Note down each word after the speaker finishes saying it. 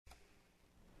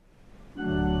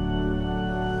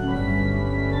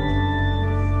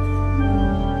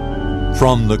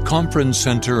From the Conference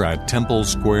Center at Temple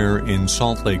Square in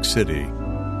Salt Lake City,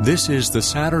 this is the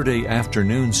Saturday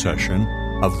afternoon session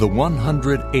of the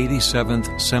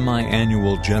 187th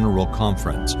Semi-Annual General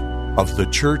Conference of The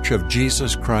Church of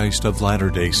Jesus Christ of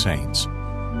Latter-day Saints,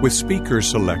 with speakers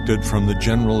selected from the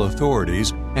general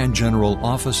authorities and general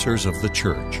officers of the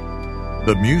Church.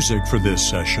 The music for this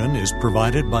session is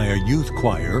provided by a youth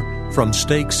choir from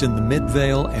stakes in the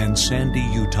Midvale and Sandy,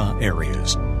 Utah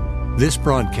areas. This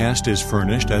broadcast is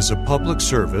furnished as a public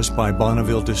service by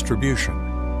Bonneville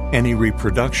Distribution. Any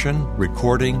reproduction,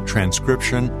 recording,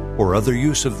 transcription, or other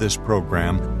use of this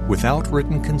program without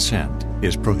written consent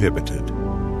is prohibited.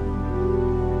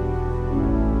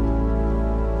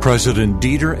 President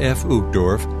Dieter F.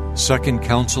 Uchtdorf, second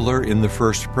counselor in the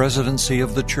First Presidency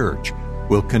of the Church,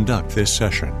 will conduct this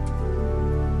session.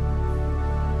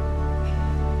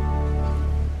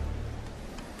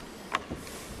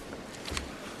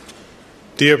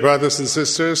 Dear brothers and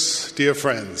sisters, dear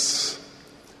friends,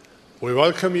 we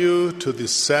welcome you to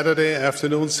this Saturday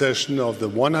afternoon session of the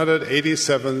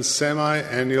 187th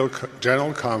Semi-Annual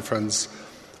General Conference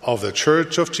of the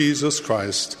Church of Jesus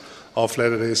Christ of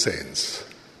Latter-day Saints.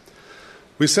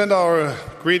 We send our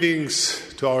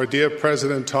greetings to our dear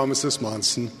President Thomas S.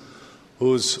 Monson,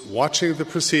 who's watching the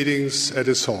proceedings at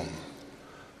his home.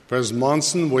 President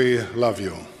Monson, we love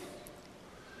you.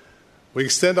 We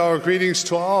extend our greetings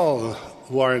to all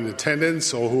who are in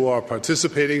attendance or who are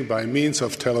participating by means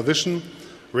of television,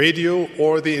 radio,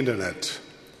 or the internet.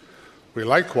 We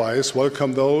likewise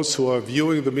welcome those who are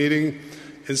viewing the meeting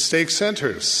in stake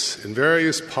centers in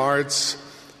various parts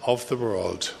of the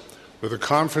world, where the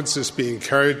conference is being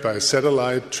carried by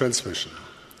satellite transmission.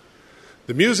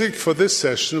 The music for this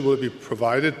session will be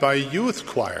provided by a youth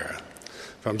choir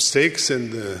from stakes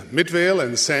in the Midvale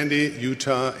and Sandy,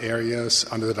 Utah areas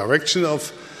under the direction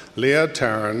of Leah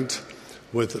Tarrant,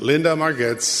 with Linda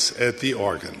Margetts at the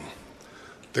organ.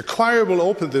 The choir will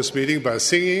open this meeting by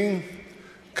singing,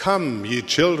 "Come, ye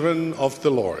children of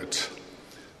the Lord."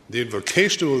 The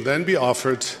invocation will then be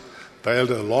offered by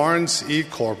Elder Lawrence E.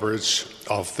 Corbridge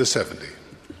of the 70. Children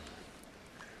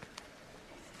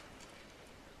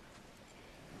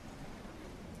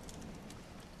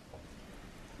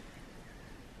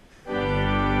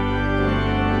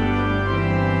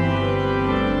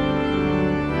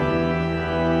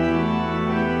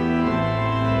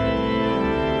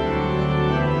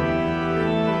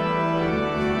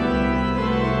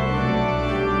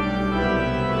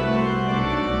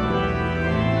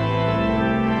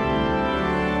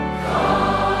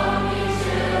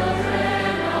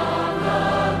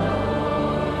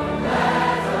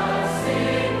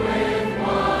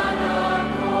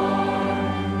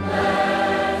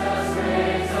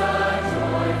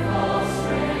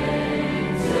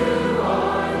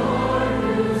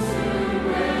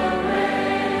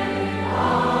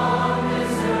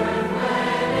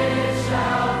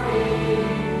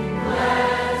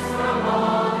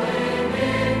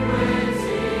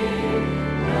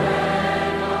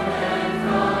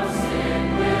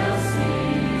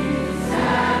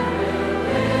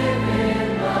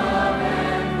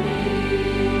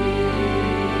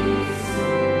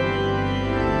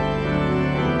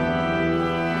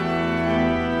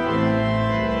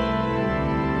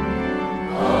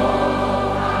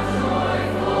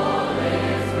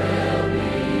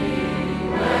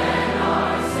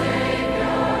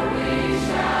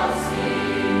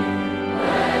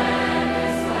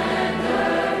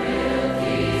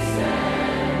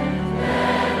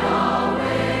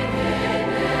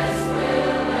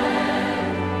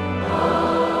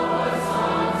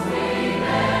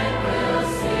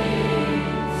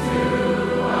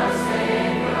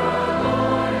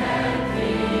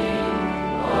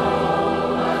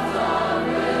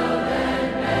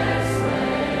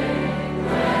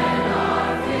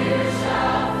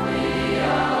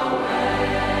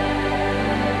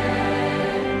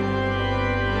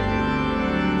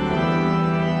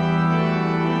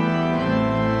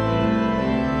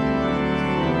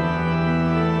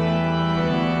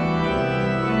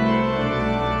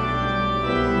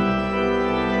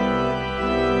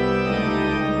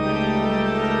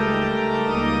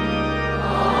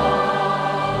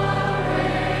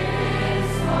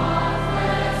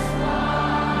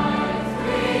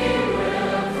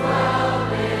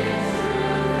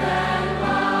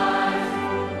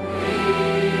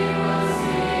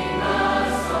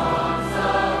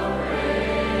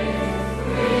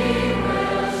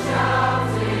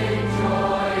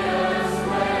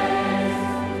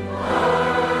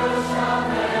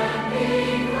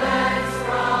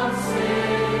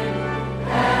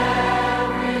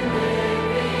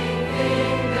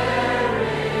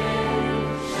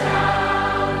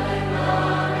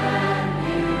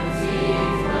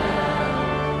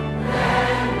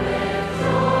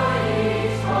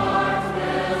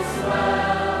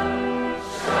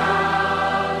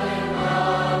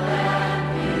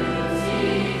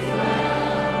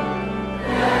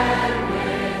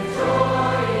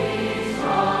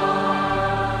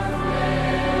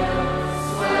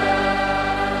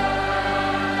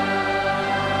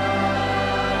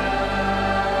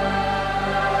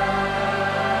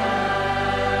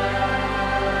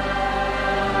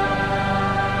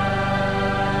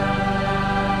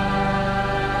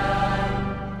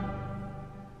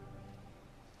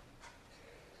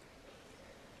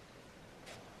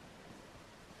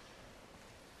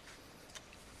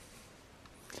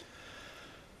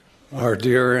Our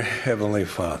dear Heavenly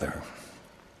Father,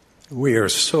 we are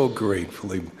so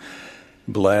gratefully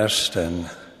blessed and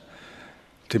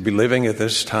to be living at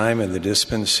this time in the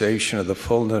dispensation of the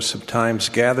fullness of times,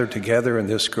 gathered together in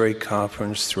this great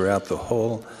conference throughout the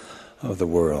whole of the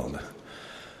world.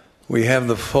 We have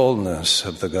the fullness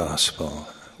of the gospel.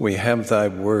 We have thy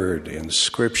word in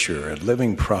Scripture and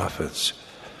living prophets,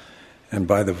 and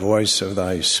by the voice of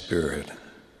thy Spirit.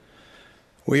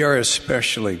 We are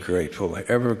especially grateful,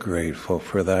 ever grateful,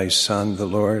 for thy Son, the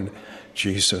Lord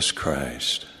Jesus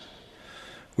Christ.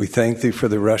 We thank thee for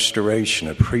the restoration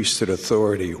of priesthood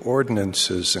authority,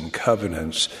 ordinances, and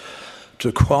covenants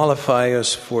to qualify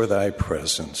us for thy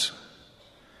presence.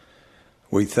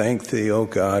 We thank thee, O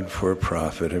God, for a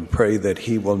prophet, and pray that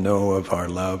he will know of our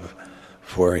love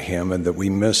for him and that we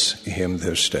miss him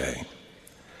this day.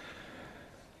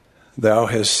 Thou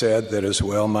hast said that as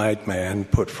well might man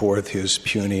put forth his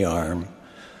puny arm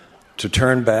to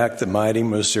turn back the mighty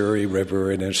Missouri River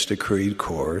in its decreed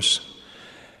course,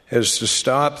 as to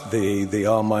stop thee, the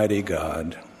Almighty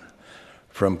God,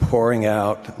 from pouring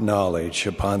out knowledge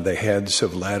upon the heads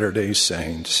of Latter-day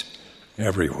Saints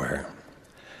everywhere.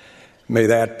 May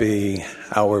that be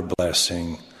our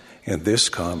blessing in this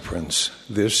conference,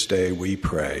 this day we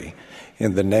pray,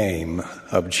 in the name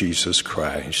of Jesus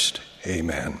Christ.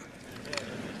 Amen.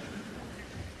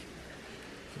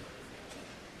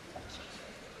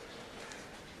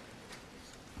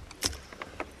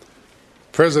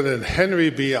 President Henry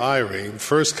B. Eyring,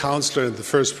 First Counselor in the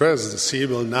First Presidency,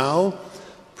 will now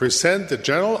present the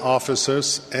general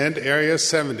officers and Area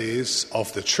 70s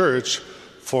of the Church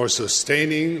for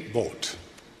sustaining vote.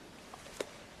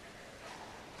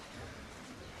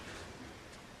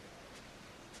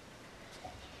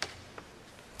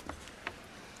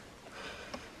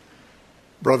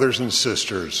 Brothers and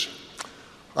sisters,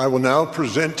 I will now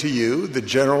present to you the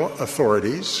general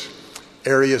authorities,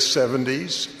 Area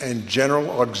 70s, and general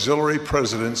auxiliary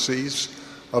presidencies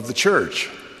of the Church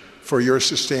for your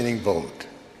sustaining vote.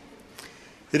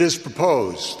 It is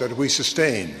proposed that we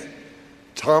sustain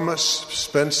Thomas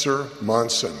Spencer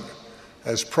Monson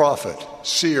as prophet,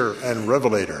 seer, and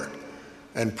revelator,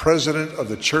 and president of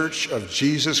the Church of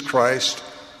Jesus Christ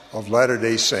of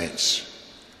Latter-day Saints.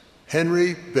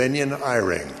 Henry Benyon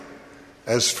Eyring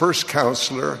as first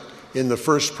counselor in the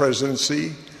First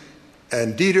Presidency,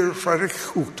 and Dieter Friedrich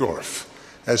Uchtdorf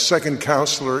as second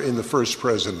counselor in the First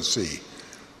Presidency.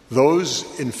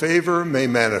 Those in favor may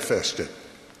manifest it.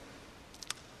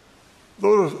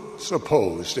 Those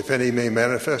opposed, if any, may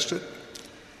manifest it.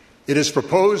 It is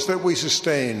proposed that we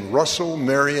sustain Russell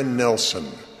Marion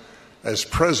Nelson as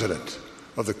president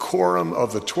of the Quorum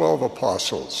of the 12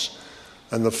 Apostles,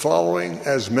 and the following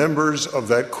as members of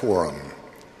that quorum: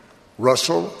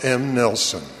 Russell M.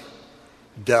 Nelson,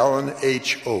 Dallin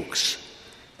H. Oakes,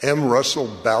 M. Russell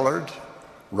Ballard,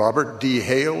 Robert D.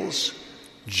 Hales,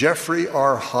 Jeffrey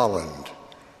R. Holland,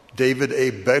 David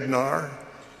A. Bednar,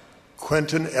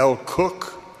 Quentin L.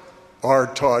 Cook,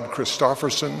 R. Todd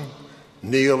Christofferson,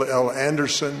 Neil L.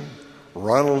 Anderson,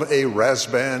 Ronald A.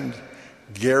 Rasband,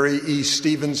 Gary E.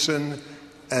 Stevenson,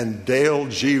 and Dale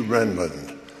G.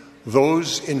 Renlund.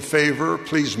 Those in favor,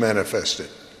 please manifest it.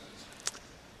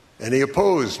 Any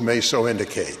opposed may so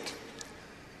indicate.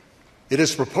 It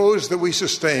is proposed that we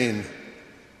sustain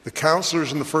the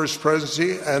counselors in the First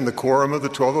Presidency and the Quorum of the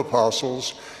 12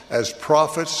 Apostles as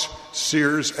prophets,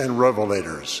 seers, and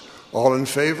revelators. All in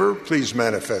favor, please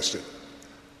manifest it.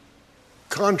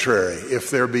 Contrary, if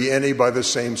there be any, by the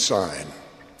same sign.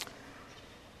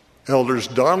 Elders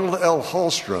Donald L.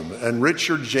 Hallstrom and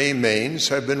Richard J. Maines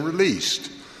have been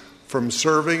released from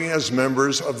serving as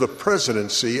members of the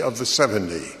Presidency of the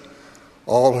 70.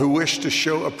 All who wish to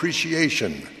show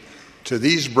appreciation to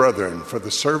these brethren for the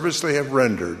service they have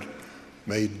rendered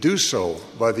may do so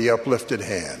by the uplifted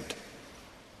hand.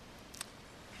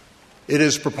 It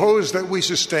is proposed that we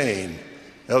sustain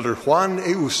Elder Juan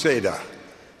E. Uceda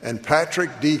and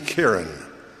Patrick D. Kieran,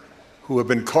 who have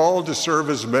been called to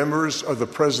serve as members of the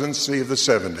Presidency of the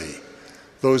 70.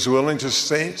 Those willing to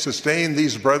sustain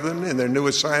these brethren in their new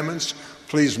assignments,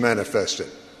 please manifest it.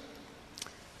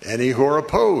 Any who are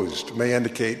opposed may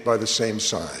indicate by the same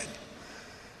sign.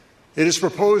 It is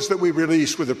proposed that we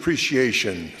release with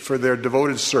appreciation for their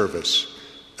devoted service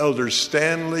Elders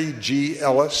Stanley G.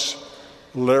 Ellis,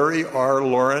 Larry R.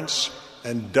 Lawrence,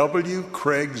 and W.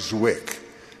 Craig Zwick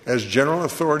as General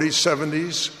Authorities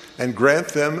 70s and grant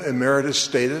them emeritus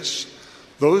status.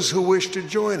 Those who wish to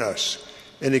join us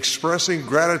in expressing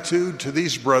gratitude to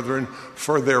these brethren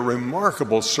for their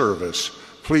remarkable service,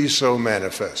 please so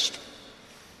manifest.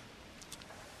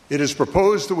 It is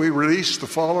proposed that we release the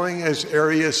following as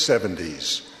Area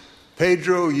 70s: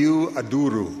 Pedro U.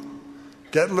 Aduru,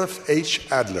 Detlef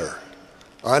H. Adler,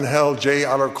 Angel J.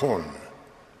 Alarcon,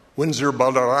 Windsor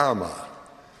Balderrama,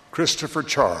 Christopher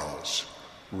Charles,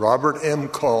 Robert M.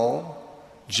 Call,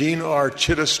 Jean R.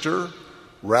 Chittister,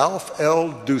 Ralph L.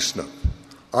 Dusnap,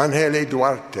 Angele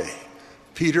Duarte,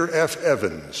 Peter F.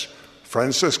 Evans,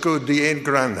 Francisco D.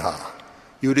 Granja,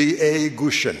 Yudi A.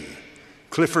 Gushin,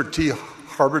 Clifford T.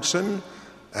 Harbertson,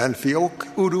 and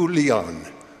Fioc Udu Leon,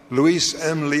 Luis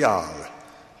M. Leal,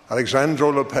 Alexandro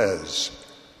Lopez,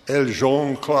 El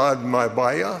Jean-Claude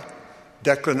Mabaya,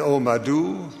 Declan O.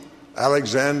 Madu,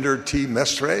 Alexander T.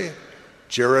 Mestre,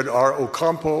 Jared R.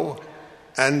 Ocampo,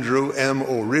 Andrew M.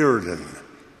 O'Riordan,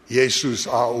 Jesus A.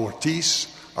 Ortiz,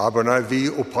 Abernathy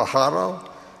Opahara,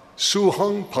 Su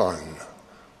Hong Pan,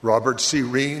 Robert C.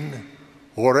 Reen,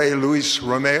 Jorge Luis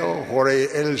Romeo, Jorge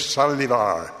El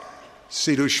Saldivar,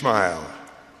 Sidhu Schmeil,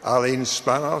 Aline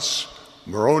Spanos,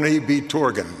 Moroni B.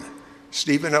 Torgan,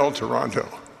 Stephen L. Toronto,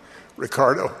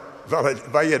 Ricardo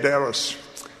Valladares.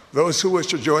 Those who wish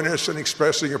to join us in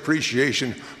expressing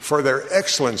appreciation for their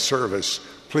excellent service,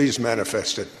 please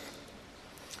manifest it.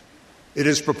 It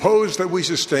is proposed that we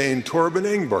sustain Torben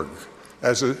Engberg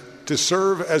to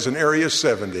serve as an Area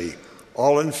 70.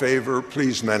 All in favor,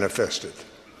 please manifest it.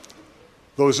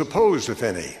 Those opposed, if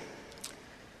any.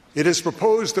 It is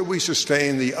proposed that we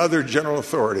sustain the other general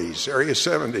authorities, Area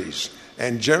 70s,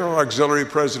 and general auxiliary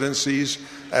presidencies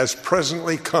as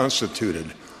presently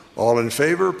constituted. All in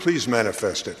favor, please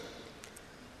manifest it.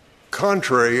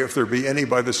 Contrary, if there be any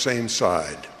by the same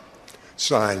side.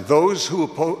 Sign. Those who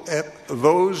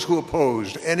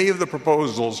opposed any of the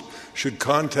proposals should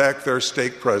contact their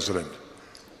stake president.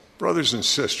 Brothers and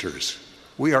sisters,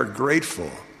 we are grateful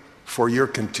for your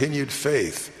continued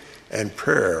faith and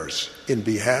prayers in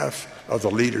behalf of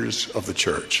the leaders of the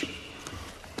church.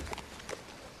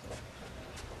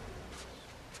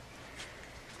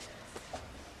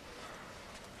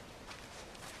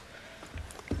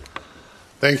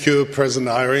 Thank you,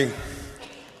 President Eyring.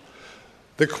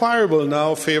 The choir will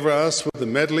now favor us with the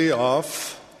medley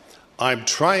of I'm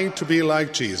Trying to Be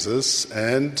Like Jesus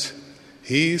and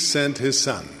He Sent His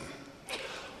Son.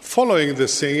 Following the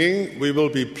singing, we will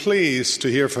be pleased to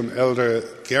hear from Elder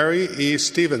Gary E.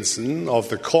 Stevenson of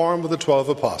the Quorum of the 12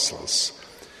 Apostles.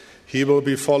 He will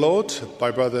be followed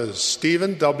by Brother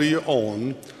Stephen W.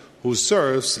 Owen, who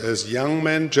serves as Young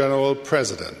Men General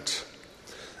President.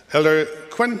 Elder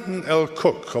Quentin L.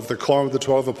 Cook of the Quorum of the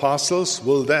 12 Apostles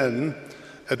will then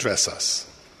address us.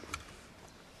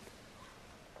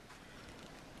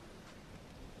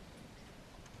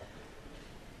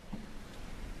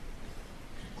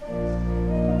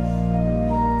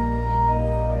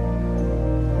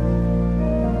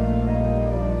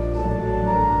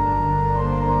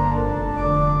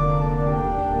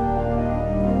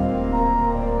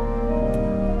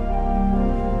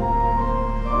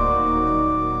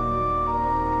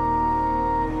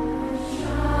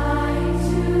 Try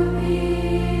to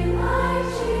be like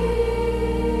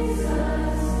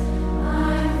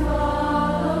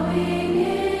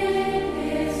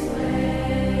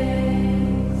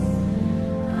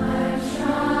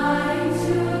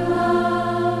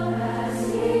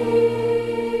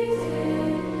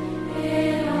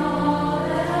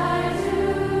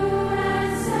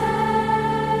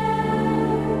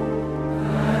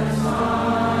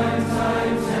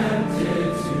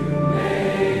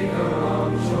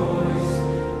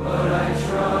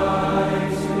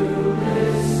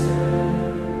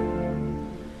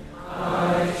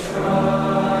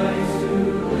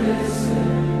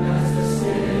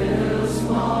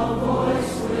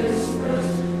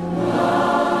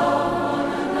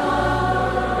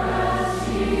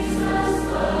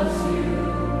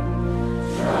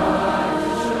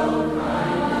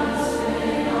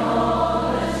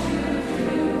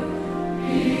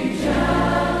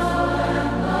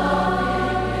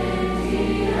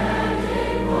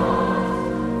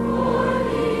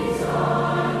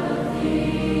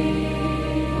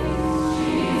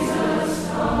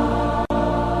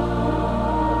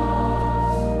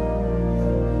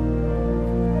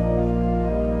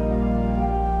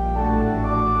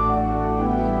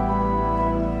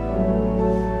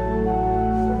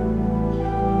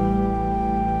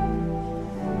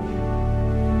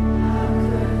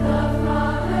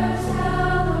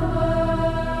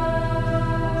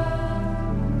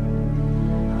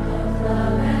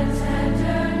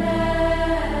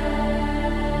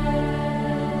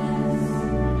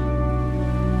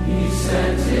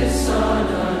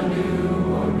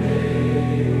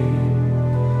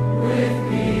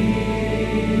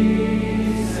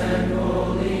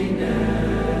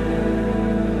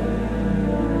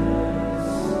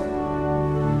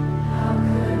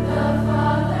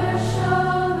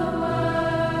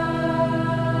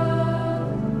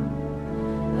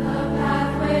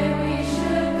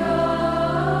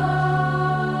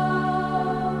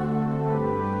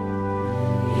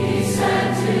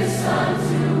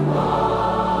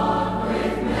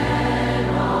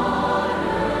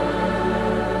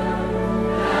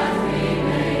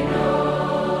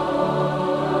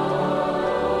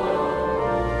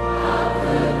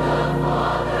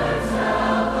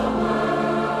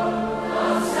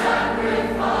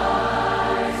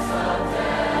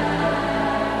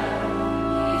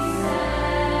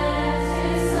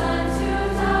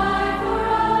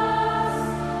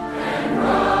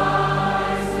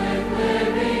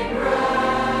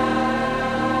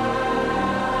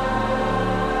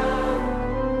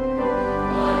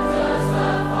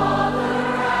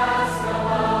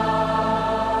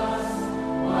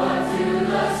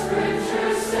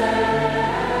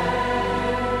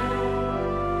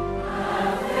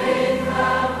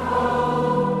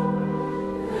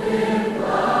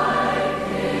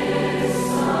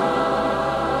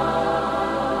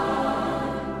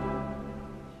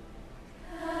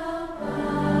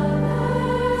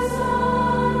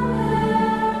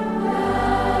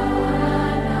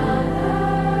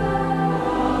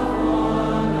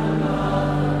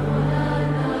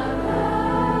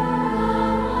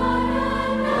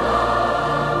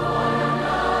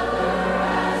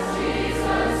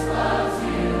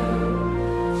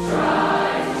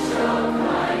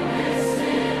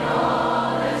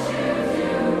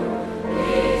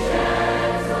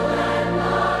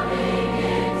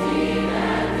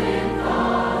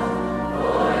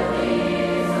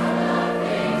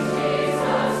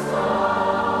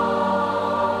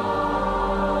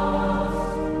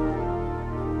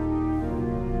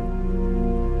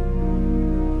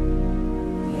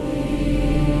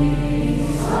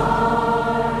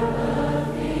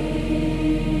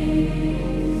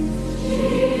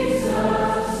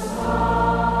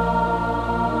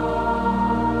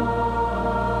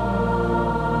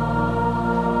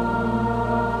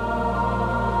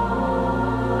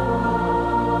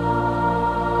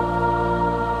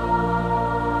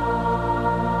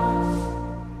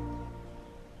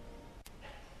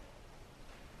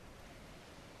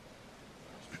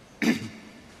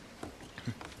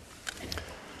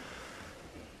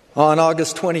On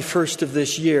August 21st of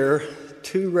this year,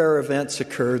 two rare events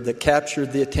occurred that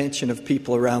captured the attention of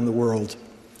people around the world.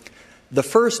 The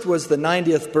first was the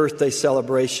 90th birthday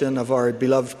celebration of our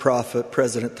beloved prophet,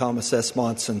 President Thomas S.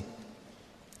 Monson.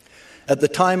 At the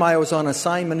time, I was on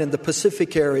assignment in the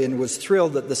Pacific area and was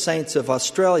thrilled that the saints of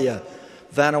Australia,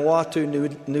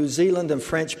 Vanuatu, New Zealand, and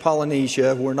French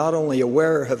Polynesia were not only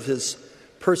aware of his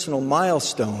personal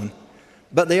milestone,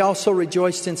 but they also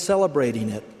rejoiced in celebrating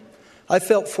it. I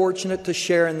felt fortunate to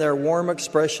share in their warm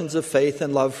expressions of faith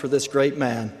and love for this great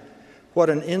man. What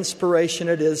an inspiration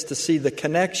it is to see the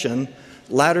connection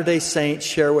Latter-day Saints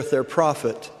share with their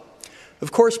prophet.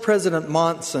 Of course, President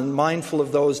Monson, mindful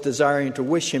of those desiring to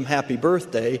wish him happy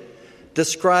birthday,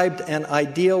 described an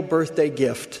ideal birthday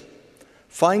gift.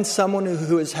 Find someone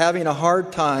who is having a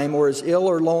hard time or is ill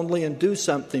or lonely and do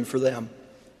something for them.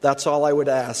 That's all I would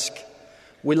ask.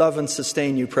 We love and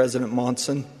sustain you, President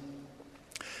Monson.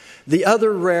 The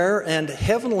other rare and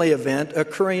heavenly event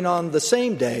occurring on the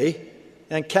same day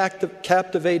and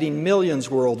captivating millions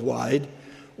worldwide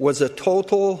was a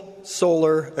total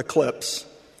solar eclipse.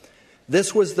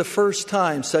 This was the first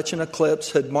time such an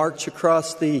eclipse had marched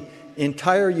across the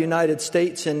entire United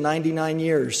States in 99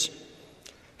 years.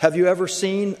 Have you ever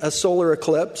seen a solar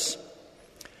eclipse?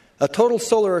 A total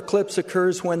solar eclipse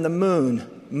occurs when the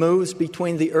moon moves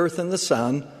between the earth and the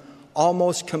sun,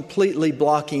 almost completely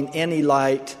blocking any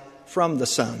light from the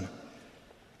sun.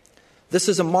 This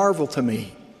is a marvel to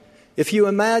me. If you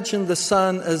imagine the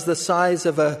sun as the size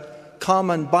of a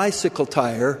common bicycle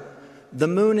tire, the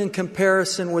moon in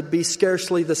comparison would be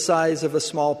scarcely the size of a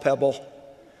small pebble.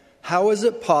 How is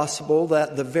it possible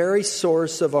that the very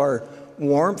source of our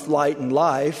warmth, light, and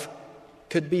life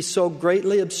could be so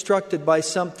greatly obstructed by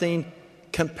something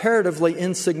comparatively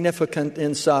insignificant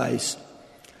in size?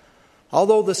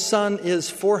 Although the sun is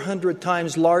 400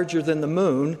 times larger than the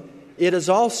moon, it is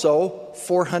also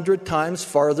 400 times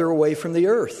farther away from the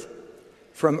earth.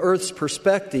 From Earth's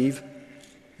perspective,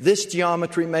 this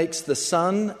geometry makes the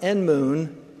sun and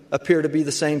moon appear to be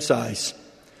the same size.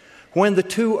 When the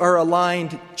two are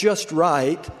aligned just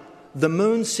right, the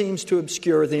moon seems to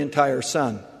obscure the entire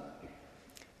sun.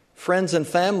 Friends and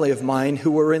family of mine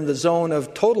who were in the zone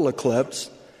of total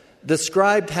eclipse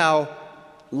described how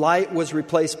light was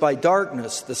replaced by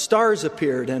darkness, the stars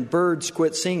appeared, and birds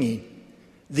quit singing.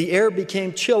 The air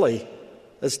became chilly,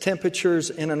 as temperatures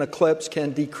in an eclipse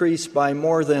can decrease by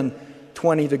more than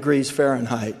 20 degrees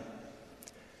Fahrenheit.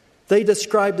 They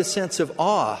described a sense of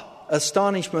awe,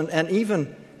 astonishment, and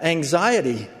even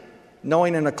anxiety,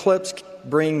 knowing an eclipse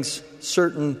brings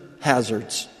certain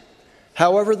hazards.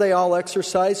 However, they all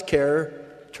exercised care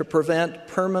to prevent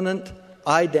permanent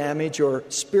eye damage or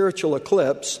spiritual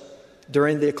eclipse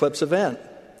during the eclipse event.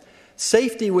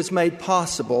 Safety was made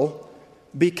possible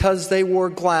because they wore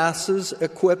glasses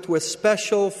equipped with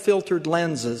special filtered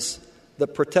lenses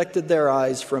that protected their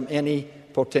eyes from any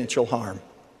potential harm.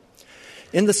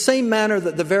 In the same manner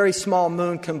that the very small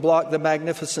moon can block the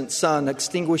magnificent sun,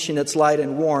 extinguishing its light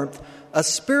and warmth, a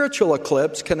spiritual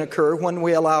eclipse can occur when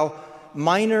we allow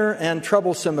minor and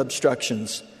troublesome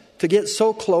obstructions to get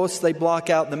so close they block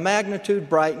out the magnitude,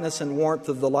 brightness, and warmth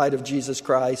of the light of Jesus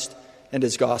Christ and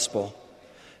His gospel.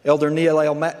 Elder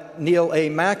Neil A.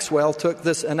 Maxwell took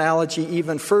this analogy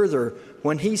even further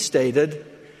when he stated,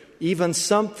 "Even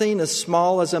something as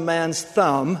small as a man's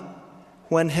thumb,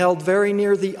 when held very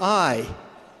near the eye,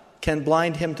 can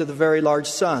blind him to the very large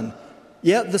sun.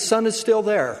 Yet the sun is still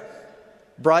there.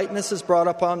 Brightness is brought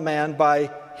upon man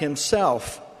by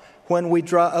himself. When we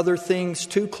draw other things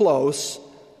too close,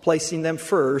 placing them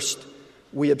first,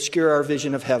 we obscure our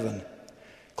vision of heaven."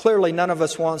 Clearly, none of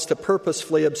us wants to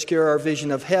purposefully obscure our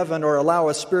vision of heaven or allow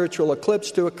a spiritual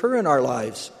eclipse to occur in our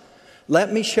lives.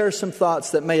 Let me share some thoughts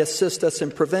that may assist us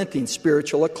in preventing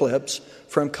spiritual eclipse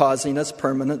from causing us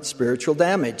permanent spiritual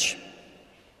damage.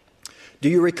 Do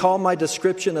you recall my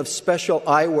description of special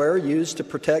eyewear used to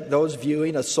protect those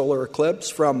viewing a solar eclipse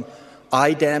from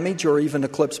eye damage or even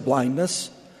eclipse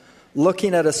blindness?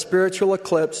 Looking at a spiritual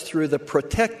eclipse through the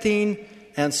protecting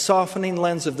and softening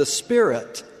lens of the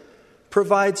Spirit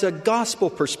provides a gospel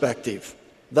perspective,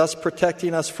 thus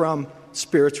protecting us from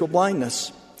spiritual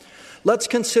blindness. Let's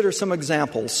consider some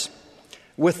examples.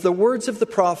 With the words of the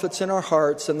prophets in our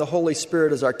hearts and the Holy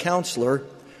Spirit as our counselor,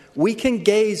 we can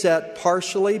gaze at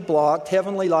partially blocked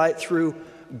heavenly light through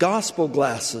gospel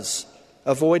glasses,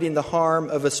 avoiding the harm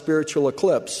of a spiritual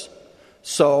eclipse.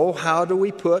 So, how do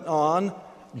we put on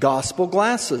gospel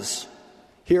glasses?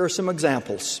 Here are some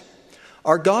examples.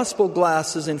 Our gospel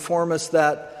glasses inform us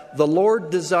that the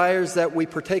Lord desires that we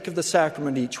partake of the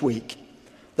sacrament each week,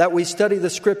 that we study the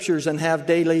Scriptures and have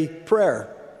daily prayer,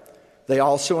 They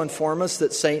also inform us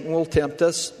that Satan will tempt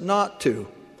us not to,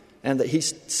 and that he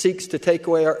seeks to take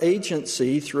away our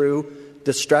agency through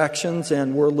distractions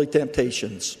and worldly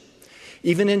temptations.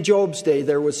 Even in Job's day,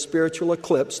 there was spiritual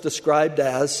eclipse described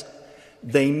as,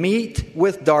 "They meet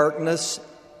with darkness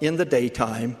in the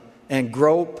daytime and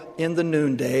grope in the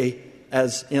noonday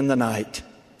as in the night."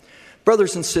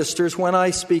 Brothers and sisters, when I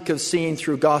speak of seeing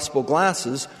through gospel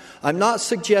glasses, I'm not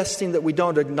suggesting that we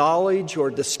don't acknowledge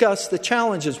or discuss the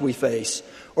challenges we face,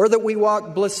 or that we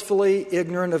walk blissfully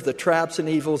ignorant of the traps and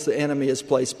evils the enemy has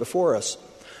placed before us.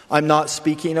 I'm not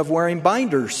speaking of wearing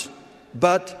binders,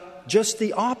 but just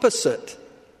the opposite.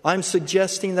 I'm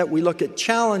suggesting that we look at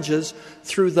challenges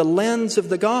through the lens of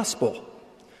the gospel.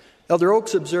 Elder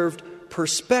Oakes observed,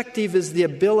 perspective is the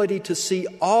ability to see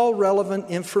all relevant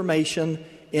information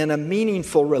in a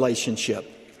meaningful relationship.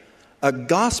 A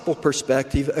gospel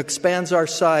perspective expands our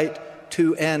sight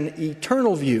to an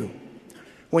eternal view.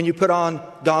 When you put on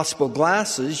gospel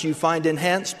glasses, you find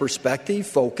enhanced perspective,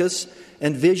 focus,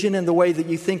 and vision in the way that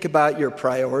you think about your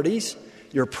priorities,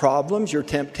 your problems, your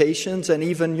temptations, and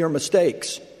even your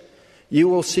mistakes. You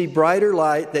will see brighter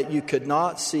light that you could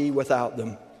not see without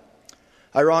them.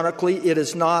 Ironically, it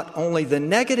is not only the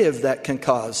negative that can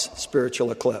cause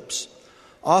spiritual eclipse.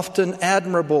 Often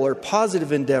admirable or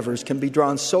positive endeavors can be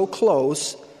drawn so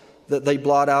close that they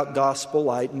blot out gospel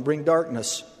light and bring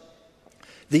darkness.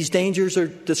 These dangers or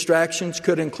distractions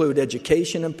could include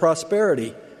education and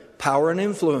prosperity, power and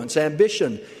influence,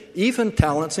 ambition, even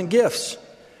talents and gifts.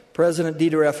 President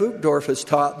Dieter F. Uchtdorf has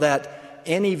taught that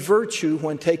any virtue,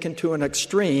 when taken to an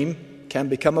extreme, can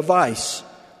become a vice.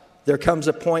 There comes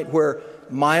a point where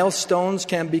milestones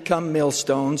can become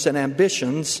millstones and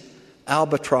ambitions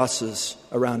albatrosses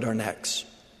around our necks.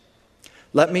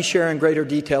 Let me share in greater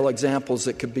detail examples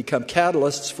that could become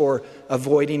catalysts for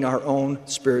avoiding our own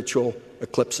spiritual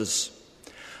eclipses.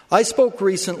 I spoke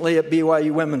recently at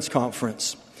BYU Women's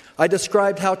Conference. I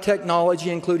described how technology,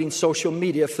 including social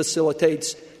media,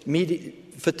 facilitates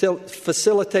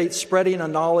spreading a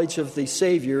knowledge of the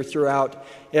Savior throughout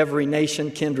every nation,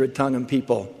 kindred, tongue, and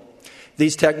people.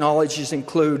 These technologies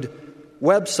include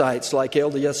websites like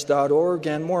LDS.org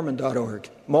and Mormon.org,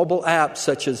 mobile apps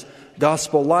such as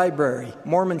Gospel Library,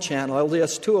 Mormon Channel,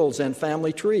 LDS Tools, and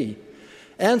Family Tree,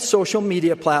 and social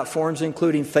media platforms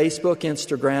including Facebook,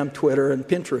 Instagram, Twitter, and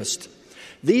Pinterest.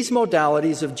 These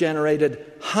modalities have generated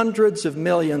hundreds of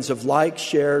millions of likes,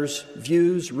 shares,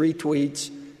 views, retweets,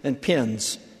 and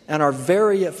pins, and are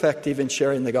very effective in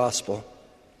sharing the gospel.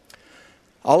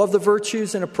 All of the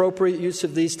virtues and appropriate use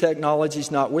of these technologies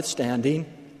notwithstanding,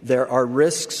 there are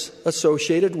risks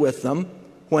associated with them.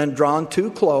 When drawn too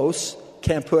close,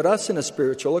 can put us in a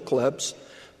spiritual eclipse,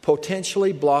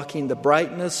 potentially blocking the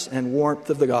brightness and warmth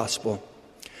of the gospel.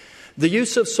 The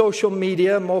use of social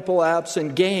media, mobile apps,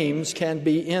 and games can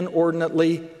be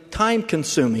inordinately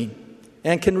time-consuming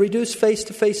and can reduce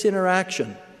face-to-face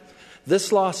interaction.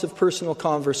 This loss of personal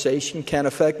conversation can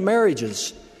affect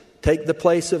marriages, take the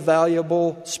place of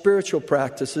valuable spiritual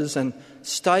practices, and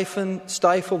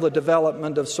stifle the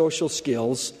development of social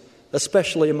skills,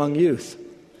 especially among youth.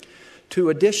 Two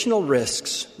additional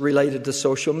risks related to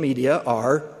social media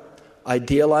are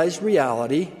idealized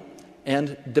reality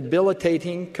and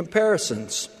debilitating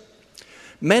comparisons.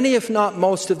 Many, if not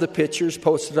most, of the pictures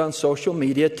posted on social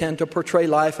media tend to portray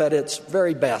life at its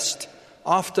very best,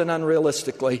 often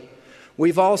unrealistically.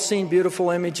 We've all seen beautiful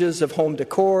images of home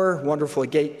decor, wonderful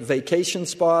vacation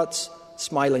spots,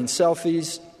 smiling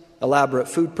selfies, elaborate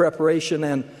food preparation,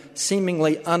 and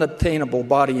seemingly unobtainable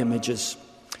body images.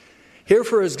 Here,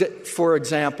 for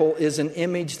example, is an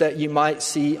image that you might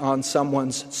see on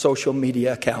someone's social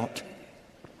media account.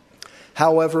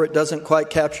 However, it doesn't quite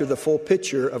capture the full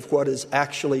picture of what is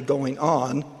actually going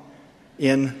on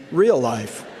in real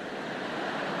life.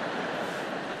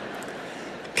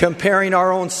 Comparing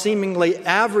our own seemingly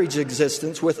average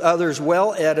existence with others'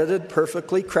 well-edited,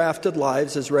 perfectly crafted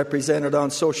lives as represented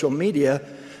on social media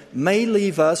may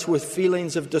leave us with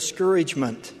feelings of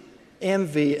discouragement,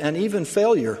 envy, and even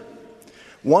failure.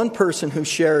 One person who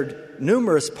shared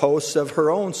numerous posts of her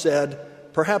own said,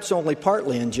 perhaps only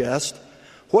partly in jest,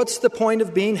 "What's the point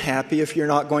of being happy if you're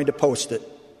not going to post it?"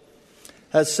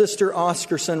 As Sister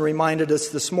Oscarson reminded us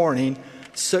this morning,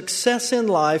 success in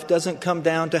life doesn't come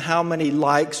down to how many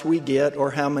likes we get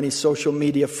or how many social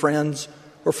media friends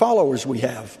or followers we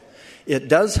have. It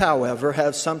does, however,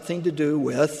 have something to do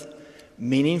with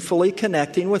meaningfully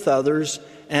connecting with others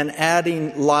and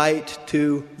adding light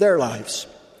to their lives.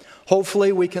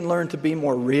 Hopefully, we can learn to be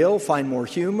more real, find more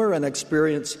humor, and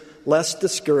experience less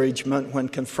discouragement when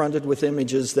confronted with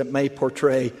images that may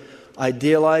portray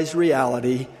idealized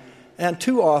reality and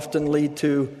too often lead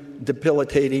to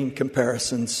debilitating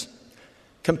comparisons.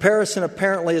 Comparison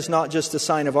apparently is not just a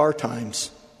sign of our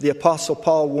times. The Apostle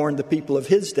Paul warned the people of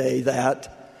his day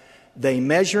that they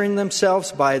measuring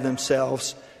themselves by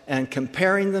themselves and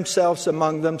comparing themselves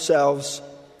among themselves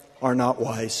are not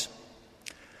wise.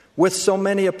 With so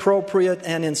many appropriate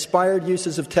and inspired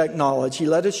uses of technology,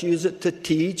 let us use it to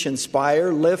teach,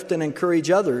 inspire, lift, and encourage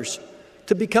others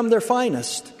to become their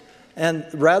finest, and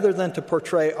rather than to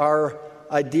portray our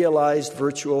idealized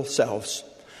virtual selves.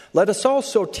 Let us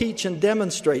also teach and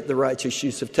demonstrate the righteous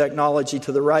use of technology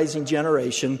to the rising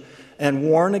generation and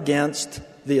warn against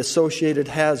the associated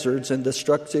hazards and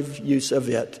destructive use of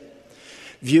it.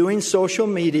 Viewing social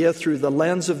media through the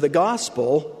lens of the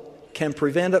gospel can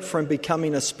prevent it from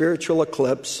becoming a spiritual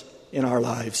eclipse in our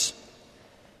lives.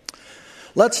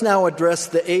 Let's now address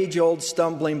the age-old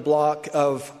stumbling block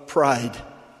of pride.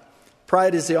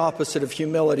 Pride is the opposite of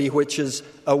humility, which is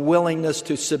a willingness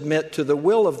to submit to the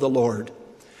will of the Lord.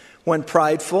 When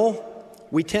prideful,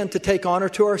 we tend to take honor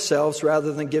to ourselves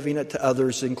rather than giving it to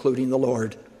others, including the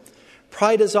Lord.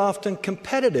 Pride is often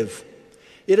competitive.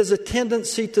 It is a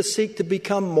tendency to seek to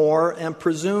become more and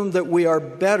presume that we are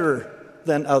better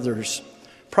than others.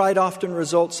 Pride often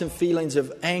results in feelings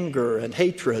of anger and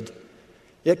hatred.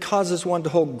 It causes one to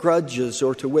hold grudges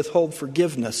or to withhold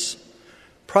forgiveness.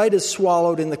 Pride is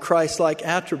swallowed in the Christ-like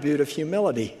attribute of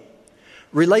humility.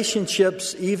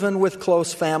 Relationships, even with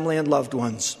close family and loved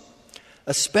ones,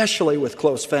 especially with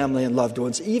close family and loved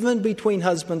ones, even between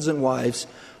husbands and wives,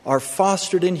 are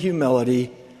fostered in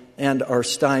humility and are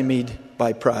stymied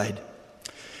by pride.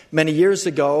 Many years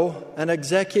ago, an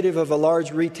executive of a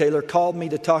large retailer called me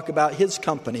to talk about his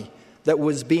company that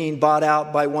was being bought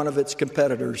out by one of its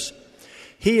competitors.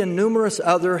 He and numerous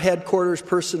other headquarters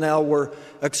personnel were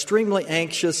extremely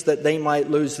anxious that they might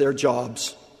lose their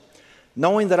jobs.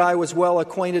 Knowing that I was well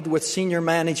acquainted with senior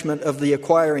management of the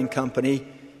acquiring company,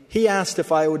 he asked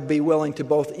if I would be willing to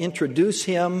both introduce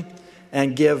him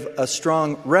and give a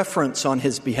strong reference on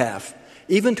his behalf,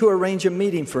 even to arrange a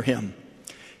meeting for him.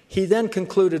 He then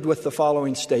concluded with the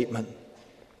following statement: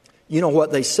 "You know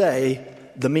what they say,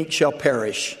 the meek shall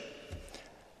perish."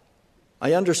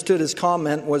 I understood his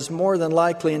comment was more than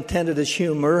likely intended as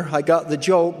humor. I got the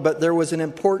joke, but there was an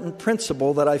important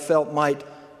principle that I felt might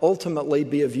ultimately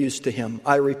be of use to him.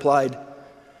 I replied,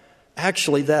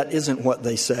 "Actually, that isn't what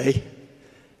they say.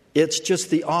 It's just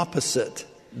the opposite.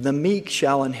 The meek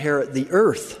shall inherit the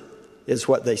earth, is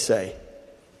what they say."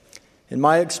 In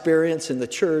my experience in the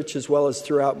church, as well as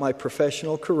throughout my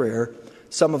professional career,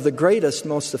 some of the greatest,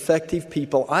 most effective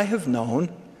people I have known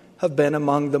have been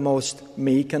among the most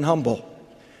meek and humble.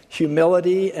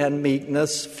 Humility and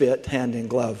meekness fit hand in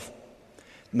glove.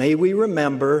 May we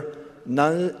remember,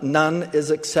 none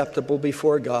is acceptable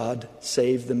before God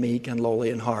save the meek and lowly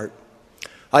in heart.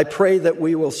 I pray that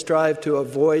we will strive to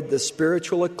avoid the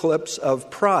spiritual eclipse of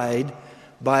pride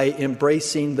by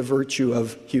embracing the virtue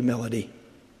of humility.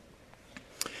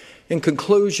 In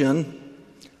conclusion,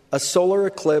 a solar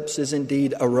eclipse is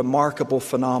indeed a remarkable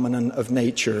phenomenon of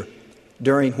nature,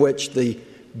 during which the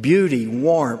beauty,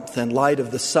 warmth, and light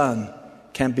of the sun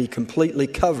can be completely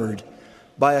covered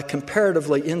by a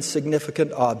comparatively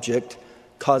insignificant object,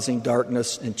 causing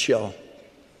darkness and chill.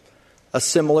 A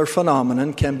similar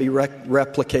phenomenon can be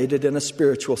replicated in a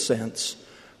spiritual sense,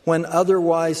 when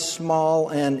otherwise small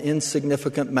and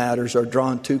insignificant matters are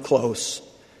drawn too close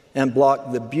and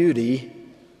block the beauty,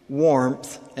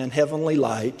 warmth, and heavenly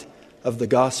light of the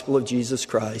gospel of Jesus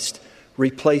Christ,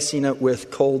 replacing it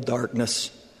with cold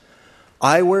darkness.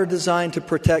 Eyewear designed to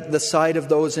protect the sight of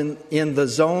those in the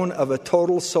zone of a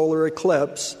total solar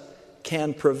eclipse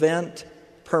can prevent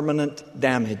permanent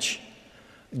damage.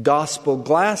 Gospel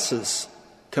glasses,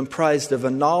 comprised of a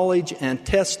knowledge and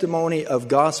testimony of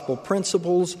gospel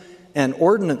principles and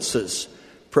ordinances,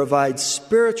 provide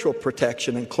spiritual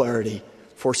protection and clarity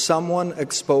for someone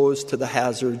exposed to the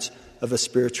hazards of a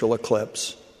spiritual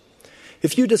eclipse.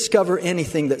 If you discover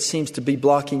anything that seems to be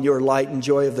blocking your light and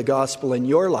joy of the gospel in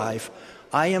your life,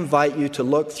 I invite you to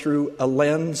look through a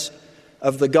lens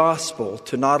of the gospel,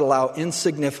 to not allow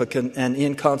insignificant and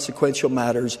inconsequential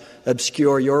matters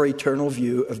obscure your eternal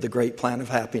view of the great plan of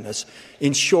happiness.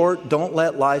 In short, don't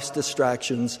let life's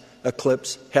distractions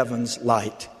eclipse heaven's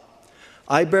light.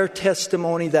 I bear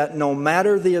testimony that no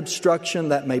matter the obstruction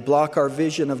that may block our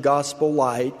vision of gospel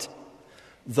light,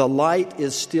 the light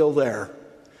is still there.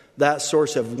 That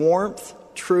source of warmth,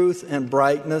 truth, and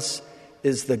brightness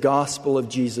is the gospel of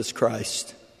Jesus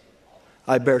Christ.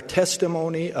 I bear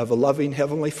testimony of a loving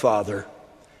Heavenly Father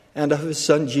and of His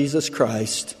Son Jesus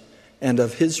Christ and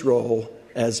of His role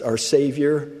as our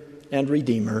Savior and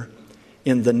Redeemer.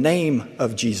 In the name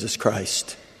of Jesus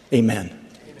Christ, amen.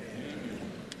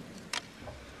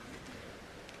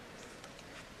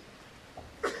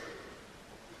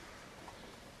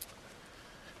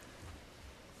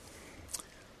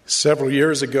 Several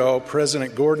years ago,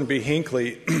 President Gordon B.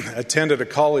 Hinckley attended a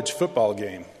college football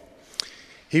game.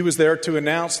 He was there to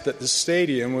announce that the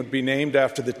stadium would be named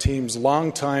after the team's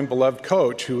longtime beloved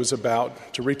coach who was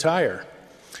about to retire.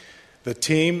 The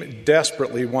team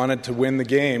desperately wanted to win the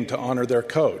game to honor their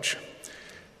coach.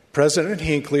 President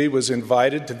Hinckley was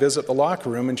invited to visit the locker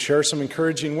room and share some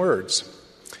encouraging words.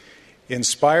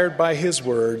 Inspired by his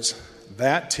words,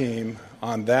 that team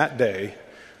on that day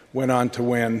went on to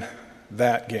win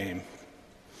that game.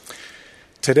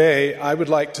 Today, I would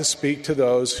like to speak to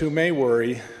those who may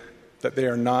worry that they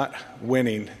are not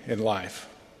winning in life.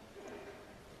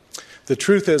 The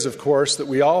truth is, of course, that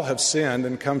we all have sinned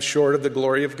and come short of the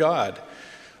glory of God.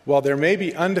 While there may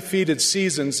be undefeated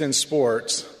seasons in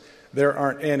sports, there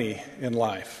aren't any in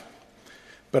life.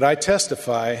 But I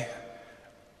testify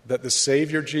that the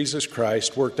Savior Jesus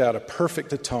Christ worked out a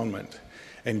perfect atonement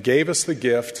and gave us the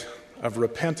gift of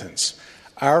repentance,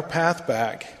 our path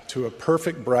back to a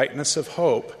perfect brightness of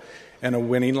hope and a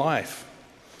winning life.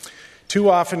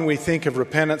 Too often we think of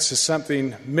repentance as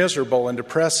something miserable and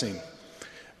depressing,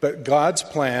 but God's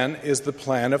plan is the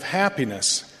plan of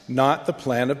happiness, not the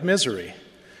plan of misery.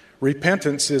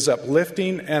 Repentance is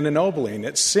uplifting and ennobling.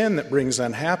 It's sin that brings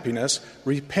unhappiness.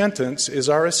 Repentance is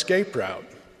our escape route.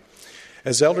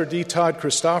 As Elder D. Todd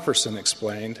Christofferson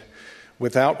explained,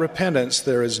 without repentance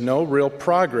there is no real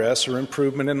progress or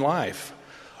improvement in life.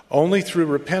 Only through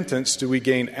repentance do we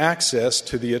gain access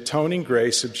to the atoning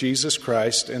grace of Jesus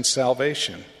Christ and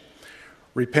salvation.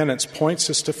 Repentance points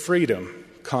us to freedom,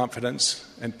 confidence,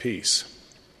 and peace.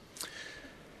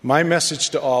 My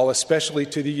message to all, especially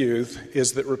to the youth,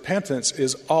 is that repentance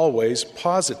is always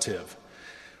positive.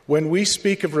 When we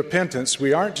speak of repentance,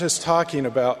 we aren't just talking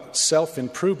about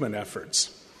self-improvement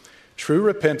efforts. True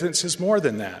repentance is more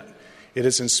than that. It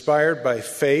is inspired by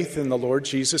faith in the Lord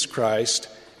Jesus Christ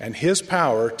and His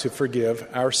power to forgive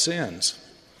our sins.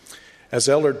 As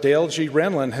Elder Dale G.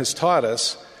 Renlund has taught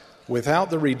us,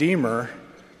 without the Redeemer,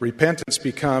 repentance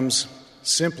becomes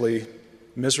simply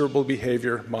miserable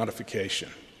behavior modification.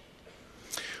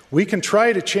 We can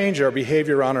try to change our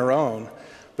behavior on our own,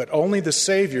 but only the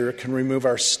Savior can remove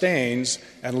our stains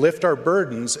and lift our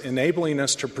burdens, enabling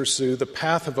us to pursue the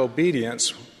path of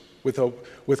obedience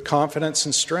with confidence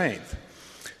and strength.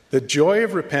 The joy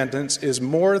of repentance is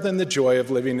more than the joy of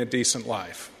living a decent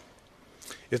life.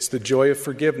 It's the joy of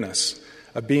forgiveness,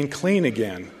 of being clean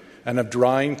again, and of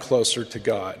drawing closer to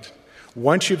God.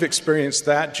 Once you've experienced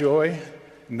that joy,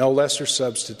 no lesser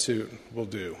substitute will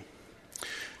do.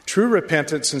 True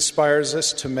repentance inspires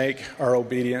us to make our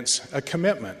obedience a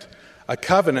commitment, a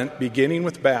covenant beginning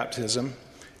with baptism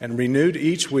and renewed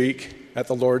each week at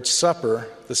the Lord's Supper,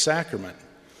 the sacrament.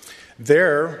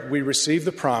 There, we receive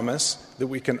the promise that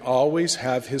we can always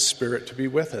have His Spirit to be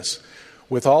with us,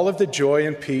 with all of the joy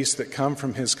and peace that come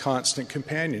from His constant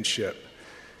companionship.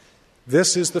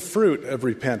 This is the fruit of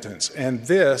repentance, and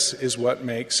this is what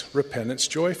makes repentance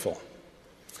joyful.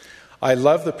 I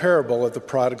love the parable of the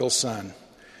prodigal son.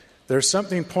 There's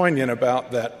something poignant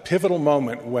about that pivotal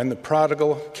moment when the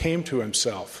prodigal came to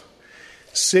himself.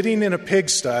 Sitting in a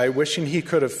pigsty, wishing he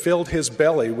could have filled his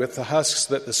belly with the husks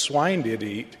that the swine did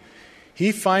eat,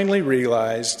 he finally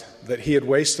realized that he had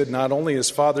wasted not only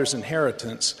his father's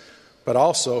inheritance, but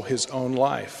also his own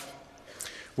life.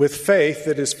 With faith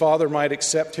that his father might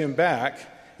accept him back,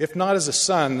 if not as a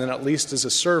son, then at least as a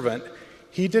servant,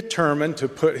 he determined to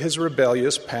put his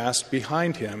rebellious past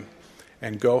behind him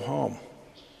and go home.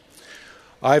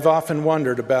 I've often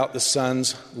wondered about the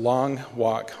son's long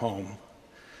walk home.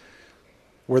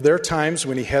 Were there times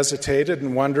when he hesitated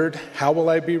and wondered, how will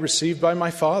I be received by my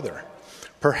father?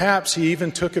 Perhaps he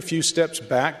even took a few steps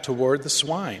back toward the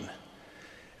swine.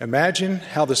 Imagine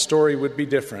how the story would be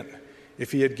different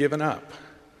if he had given up.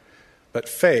 But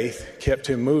faith kept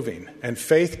him moving, and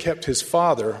faith kept his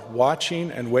father watching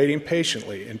and waiting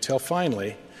patiently until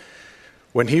finally,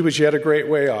 when he was yet a great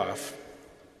way off,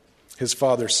 his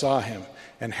father saw him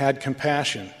and had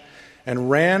compassion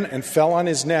and ran and fell on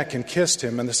his neck and kissed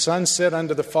him. And the son said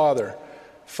unto the father,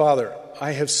 Father,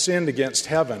 I have sinned against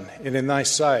heaven and in thy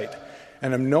sight,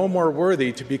 and am no more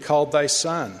worthy to be called thy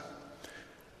son.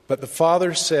 But the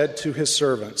father said to his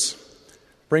servants,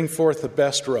 Bring forth the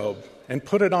best robe, and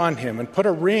put it on him, and put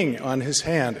a ring on his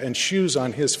hand and shoes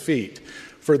on his feet.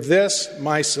 For this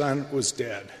my son was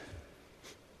dead,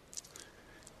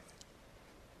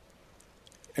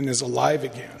 and is alive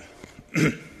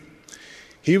again.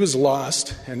 He was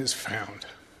lost and is found.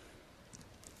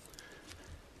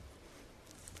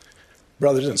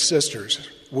 Brothers and sisters,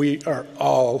 we are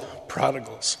all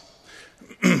prodigals.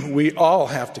 We all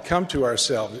have to come to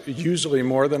ourselves, usually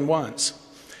more than once,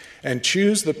 and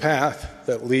choose the path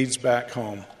that leads back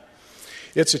home.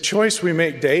 It's a choice we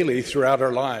make daily throughout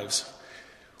our lives.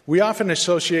 We often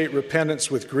associate repentance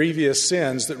with grievous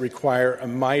sins that require a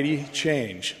mighty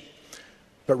change.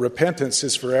 But repentance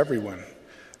is for everyone.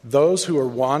 Those who are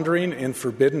wandering in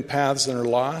forbidden paths and are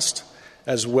lost,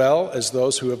 as well as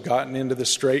those who have gotten into the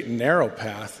straight and narrow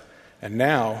path and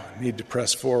now need to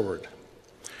press forward.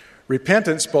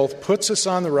 Repentance both puts us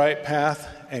on the right path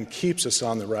and keeps us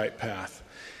on the right path.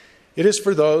 It is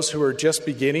for those who are just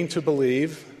beginning to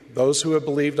believe, those who have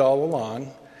believed all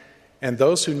along, and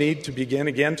those who need to begin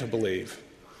again to believe.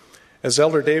 As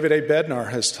Elder David A.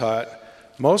 Bednar has taught,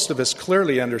 most of us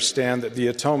clearly understand that the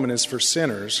atonement is for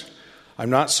sinners. I'm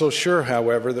not so sure,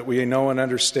 however, that we know and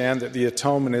understand that the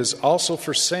atonement is also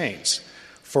for saints,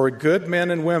 for good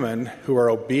men and women who are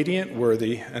obedient,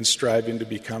 worthy, and striving to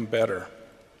become better.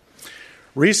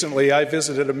 Recently, I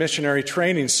visited a missionary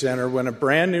training center when a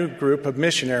brand new group of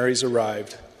missionaries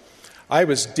arrived. I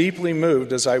was deeply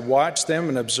moved as I watched them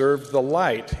and observed the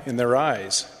light in their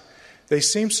eyes. They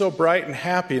seemed so bright and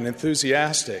happy and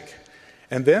enthusiastic.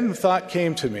 And then the thought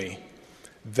came to me,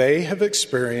 they have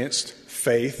experienced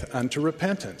faith unto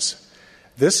repentance.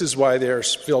 This is why they are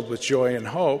filled with joy and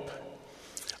hope.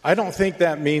 I don't think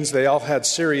that means they all had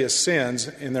serious sins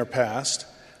in their past,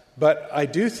 but I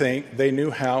do think they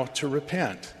knew how to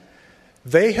repent.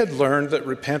 They had learned that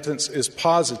repentance is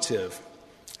positive,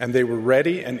 and they were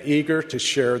ready and eager to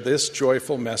share this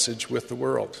joyful message with the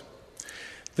world.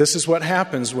 This is what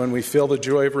happens when we feel the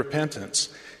joy of repentance.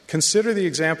 Consider the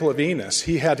example of Enos.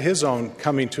 He had his own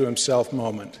coming to himself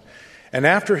moment. And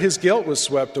after his guilt was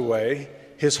swept away,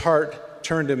 his heart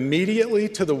turned immediately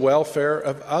to the welfare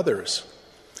of others.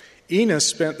 Enos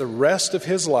spent the rest of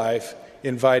his life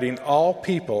inviting all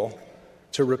people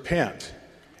to repent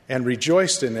and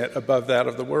rejoiced in it above that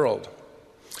of the world.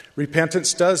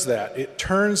 Repentance does that. It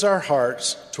turns our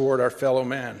hearts toward our fellow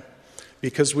man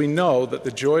because we know that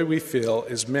the joy we feel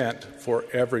is meant for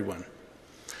everyone.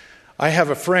 I have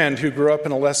a friend who grew up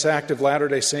in a less active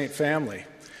Latter-day Saint family.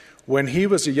 When he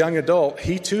was a young adult,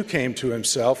 he too came to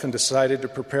himself and decided to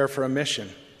prepare for a mission.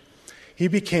 He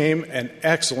became an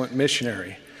excellent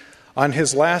missionary. On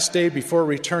his last day before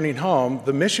returning home,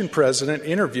 the mission president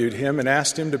interviewed him and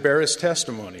asked him to bear his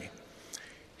testimony.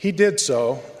 He did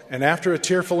so, and after a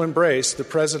tearful embrace, the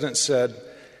president said,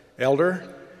 "Elder,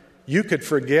 you could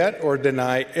forget or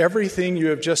deny everything you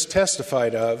have just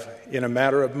testified of in a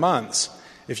matter of months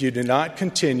if you do not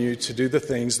continue to do the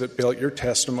things that built your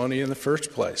testimony in the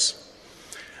first place."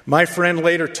 My friend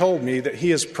later told me that he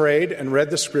has prayed and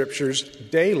read the scriptures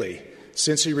daily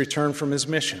since he returned from his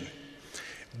mission.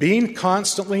 Being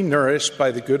constantly nourished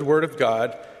by the good word of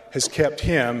God has kept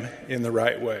him in the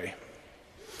right way.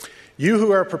 You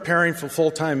who are preparing for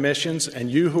full-time missions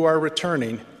and you who are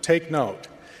returning, take note.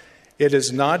 It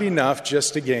is not enough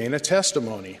just to gain a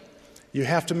testimony. You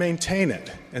have to maintain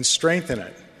it and strengthen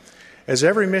it. As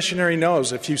every missionary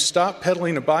knows, if you stop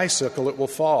pedaling a bicycle, it will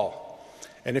fall.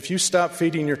 And if you stop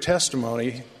feeding your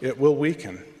testimony, it will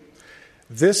weaken.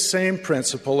 This same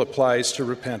principle applies to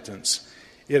repentance.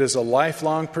 It is a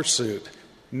lifelong pursuit,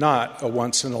 not a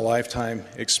once-in-a-lifetime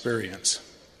experience.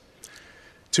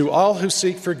 To all who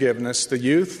seek forgiveness, the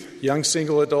youth, young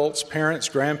single adults, parents,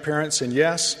 grandparents, and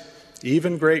yes,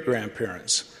 even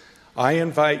great-grandparents, I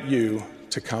invite you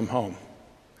to come home.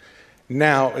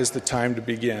 Now is the time to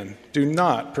begin. Do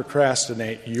not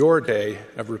procrastinate your day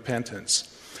of repentance.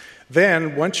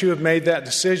 Then, once you have made that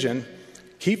decision,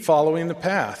 keep following the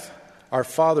path. Our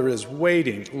Father is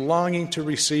waiting, longing to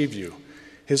receive you.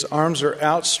 His arms are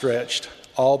outstretched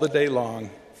all the day long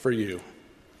for you.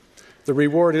 The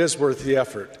reward is worth the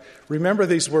effort. Remember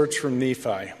these words from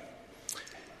Nephi.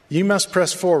 Ye must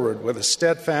press forward with a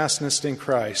steadfastness in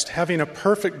Christ, having a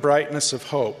perfect brightness of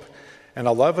hope, and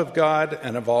a love of God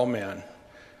and of all men.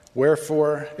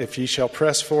 Wherefore, if ye shall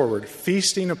press forward,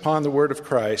 feasting upon the word of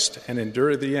Christ, and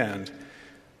endure the end,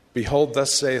 behold,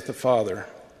 thus saith the Father,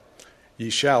 ye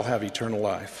shall have eternal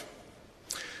life.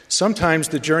 Sometimes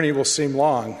the journey will seem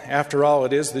long. After all,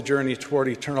 it is the journey toward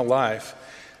eternal life.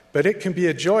 But it can be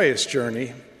a joyous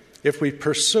journey if we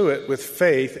pursue it with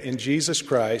faith in Jesus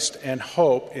Christ and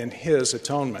hope in His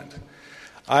atonement.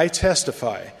 I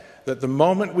testify that the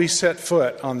moment we set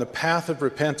foot on the path of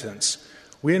repentance,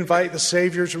 we invite the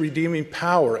Savior's redeeming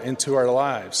power into our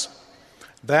lives.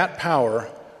 That power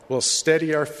will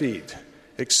steady our feet,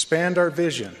 expand our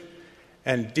vision,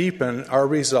 and deepen our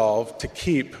resolve to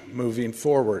keep moving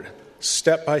forward,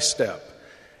 step by step,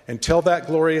 until that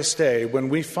glorious day when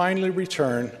we finally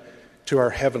return to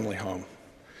our heavenly home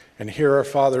and hear our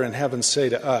Father in heaven say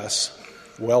to us,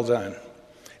 "Well done."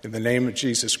 In the name of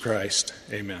Jesus Christ,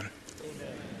 amen.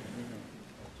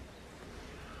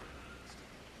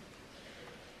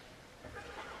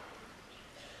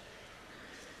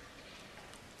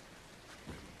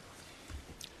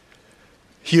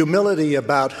 Humility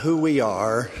about who we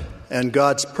are and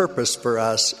God's purpose for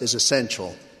us is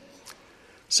essential.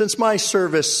 Since my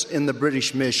service in the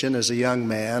British mission as a young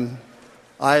man,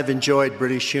 I have enjoyed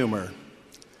British humor.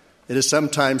 It is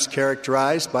sometimes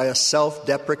characterized by a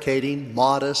self-deprecating,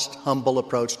 modest, humble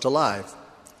approach to life.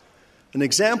 An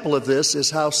example of this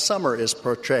is how summer is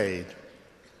portrayed.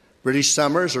 British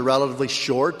summers are relatively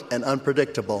short and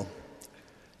unpredictable.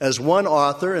 As one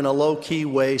author in a low-key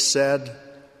way said,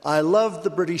 "I love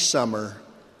the British summer.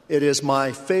 It is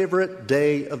my favorite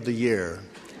day of the year."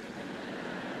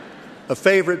 A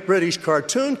favorite British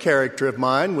cartoon character of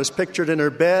mine was pictured in her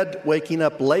bed, waking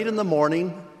up late in the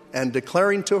morning and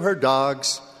declaring to her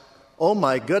dogs, "Oh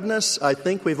my goodness, I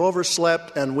think we've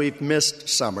overslept and we've missed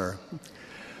summer."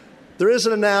 There is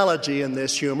an analogy in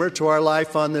this humor to our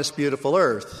life on this beautiful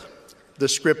earth. The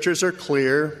scriptures are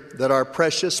clear that our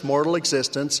precious mortal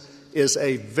existence is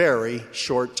a very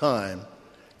short time.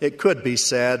 It could be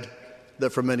said that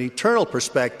from an eternal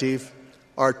perspective,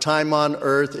 our time on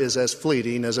earth is as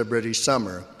fleeting as a British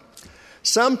summer.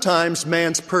 Sometimes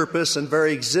man's purpose and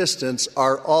very existence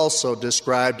are also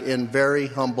described in very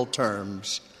humble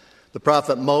terms. The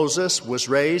prophet Moses was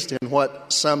raised in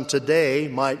what some today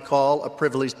might call a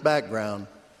privileged background.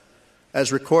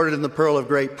 As recorded in the Pearl of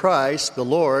Great Price, the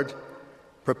Lord,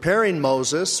 preparing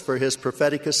Moses for his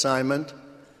prophetic assignment,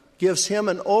 gives him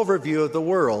an overview of the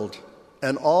world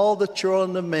and all the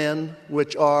children of men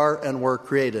which are and were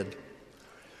created.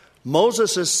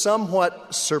 Moses'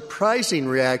 somewhat surprising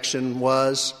reaction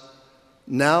was,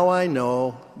 "Now I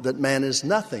know that man is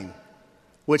nothing,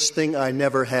 which thing I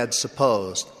never had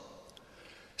supposed."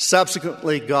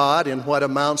 Subsequently, God, in what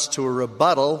amounts to a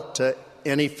rebuttal to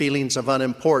any feelings of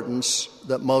unimportance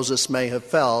that Moses may have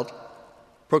felt,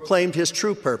 proclaimed his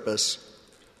true purpose.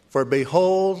 "For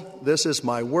behold, this is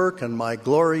my work and my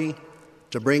glory,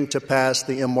 to bring to pass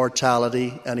the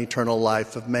immortality and eternal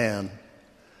life of man."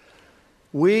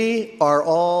 We are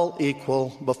all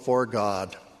equal before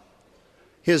God.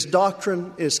 His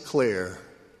doctrine is clear.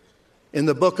 In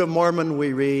the Book of Mormon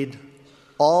we read,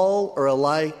 "All are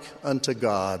alike unto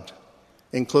God,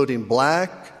 including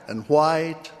black and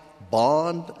white,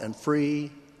 bond and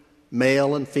free,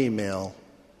 male and female.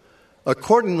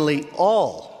 Accordingly,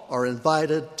 all are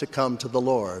invited to come to the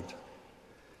Lord."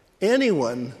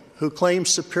 Anyone who claims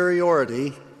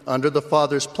superiority under the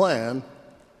Father's plan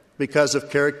because of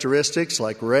characteristics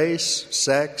like race,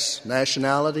 sex,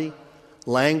 nationality,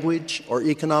 language, or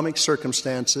economic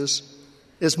circumstances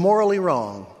is morally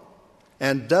wrong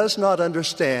and does not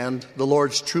understand the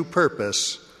Lord's true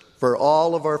purpose for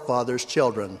all of our Father's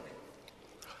children.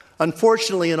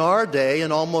 Unfortunately, in our day,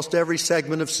 in almost every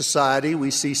segment of society,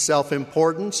 we see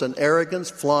self-importance and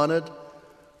arrogance flaunted,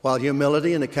 while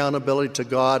humility and accountability to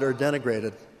God are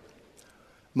denigrated.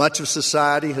 Much of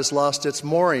society has lost its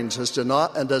moorings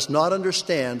and does not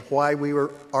understand why we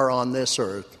are on this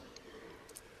earth.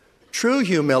 True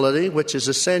humility, which is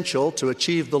essential to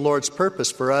achieve the Lord's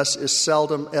purpose for us, is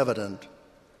seldom evident.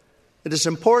 It is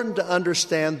important to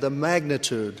understand the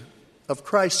magnitude of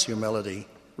Christ's humility,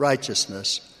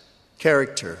 righteousness,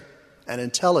 character, and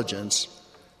intelligence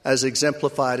as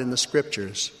exemplified in the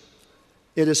Scriptures.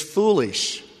 It is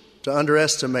foolish to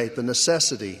underestimate the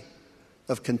necessity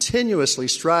of continuously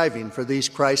striving for these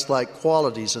Christ-like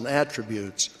qualities and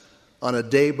attributes on a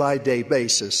day-by-day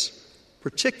basis,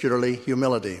 particularly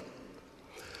humility.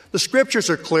 The Scriptures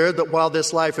are clear that while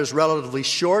this life is relatively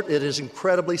short, it is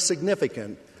incredibly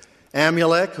significant.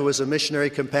 Amulek, who was a missionary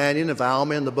companion of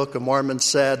Alma in the Book of Mormon,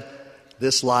 said,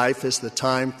 "This life is the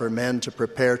time for men to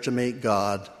prepare to meet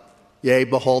God. Yea,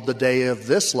 behold, the day of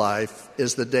this life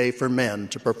is the day for men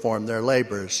to perform their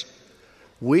labors."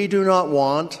 We do not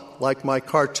want, like my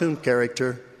cartoon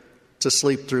character, to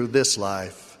sleep through this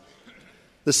life.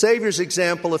 The Savior's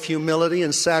example of humility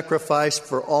and sacrifice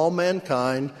for all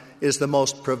mankind is the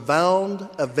most profound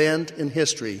event in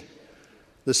history.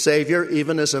 The Savior,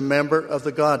 even as a member of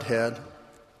the Godhead,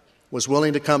 was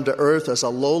willing to come to earth as a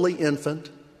lowly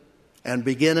infant and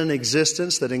begin an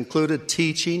existence that included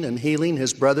teaching and healing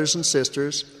his brothers and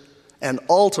sisters, and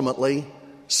ultimately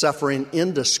suffering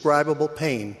indescribable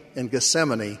pain in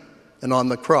Gethsemane and on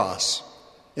the cross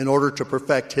in order to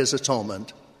perfect his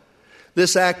atonement.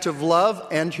 This act of love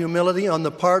and humility on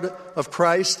the part of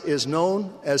Christ is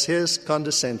known as his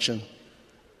condescension.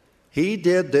 He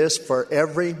did this for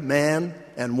every man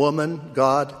and woman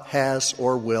God has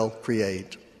or will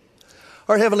create.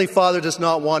 Our Heavenly Father does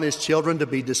not want his children to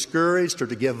be discouraged or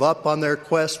to give up on their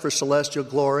quest for celestial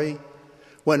glory.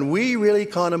 When we really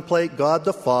contemplate God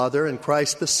the Father and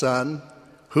Christ the Son,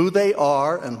 who they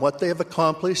are and what they have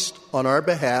accomplished on our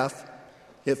behalf,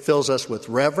 It fills us with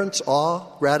reverence,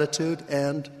 awe, gratitude,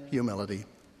 and humility.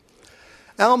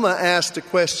 Alma asked a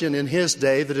question in his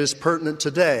day that is pertinent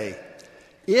today.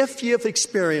 If you've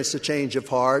experienced a change of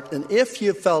heart, and if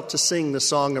you've felt to sing the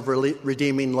song of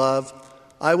redeeming love,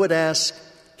 I would ask,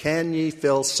 can ye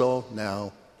feel so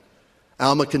now?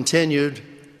 Alma continued,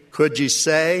 could ye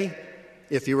say,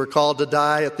 if you were called to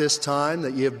die at this time,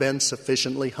 that ye have been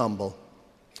sufficiently humble?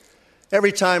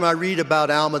 Every time I read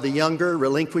about Alma the Younger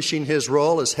relinquishing his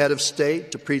role as head of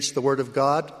state to preach the Word of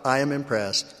God, I am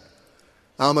impressed.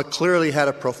 Alma clearly had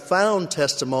a profound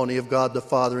testimony of God the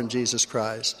Father and Jesus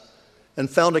Christ, and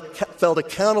felt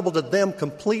accountable to them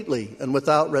completely and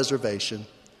without reservation.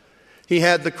 He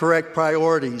had the correct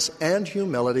priorities and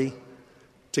humility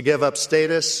to give up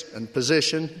status and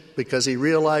position because he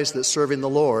realized that serving the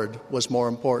Lord was more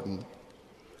important.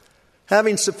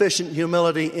 Having sufficient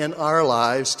humility in our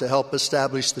lives to help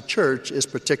establish the church is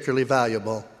particularly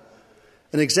valuable.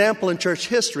 An example in church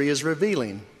history is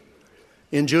revealing.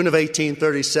 In June of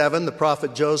 1837, the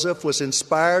prophet Joseph was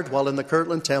inspired while in the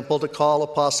Kirtland Temple to call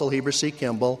Apostle Heber C.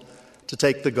 Kimball to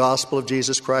take the gospel of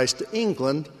Jesus Christ to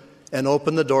England and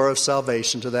open the door of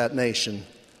salvation to that nation.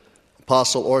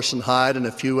 Apostle Orson Hyde and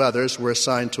a few others were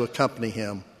assigned to accompany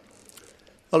him.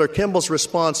 Elder Kimball's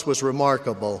response was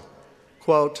remarkable.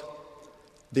 Quote,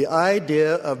 the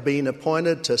idea of being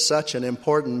appointed to such an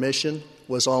important mission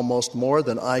was almost more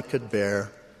than I could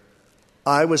bear.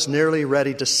 I was nearly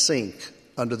ready to sink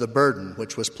under the burden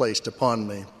which was placed upon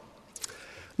me.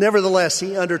 Nevertheless,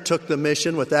 he undertook the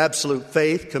mission with absolute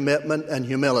faith, commitment, and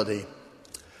humility.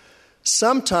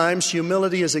 Sometimes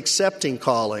humility is accepting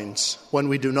callings when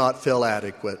we do not feel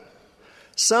adequate.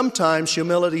 Sometimes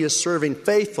humility is serving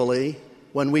faithfully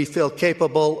when we feel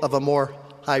capable of a more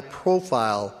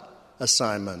high-profile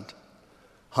assignment.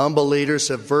 Humble leaders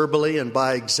have verbally and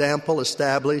by example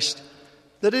established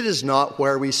that it is not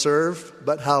where we serve,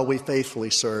 but how we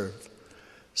faithfully serve.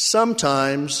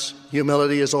 Sometimes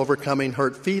humility is overcoming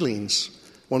hurt feelings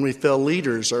when we feel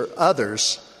leaders or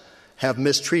others have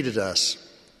mistreated us.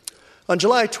 On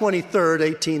July 23,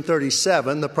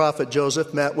 1837, the prophet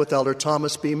Joseph met with Elder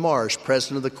Thomas B. Marsh,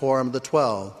 president of the Quorum of the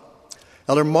 12.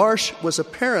 Elder Marsh was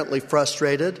apparently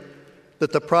frustrated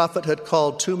that the prophet had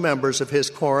called 2 members of his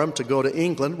quorum to go to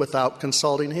England without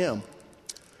consulting him.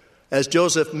 As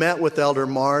Joseph met with Elder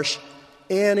Marsh,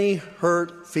 any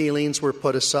hurt feelings were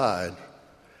put aside,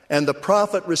 and the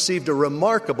prophet received a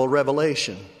remarkable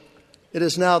revelation. It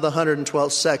is now the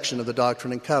 112th section of the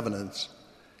Doctrine and Covenants.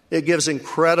 It gives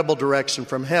incredible direction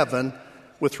from heaven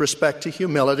with respect to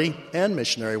humility and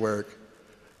missionary work.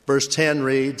 Verse 10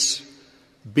 reads,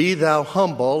 be thou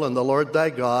humble, and the Lord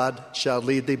thy God shall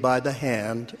lead thee by the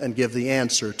hand and give thee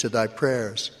answer to thy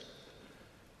prayers.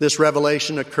 This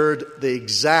revelation occurred the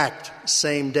exact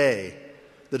same day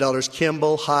that Elders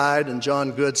Kimball, Hyde, and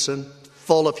John Goodson,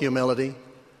 full of humility,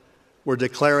 were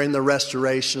declaring the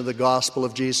restoration of the gospel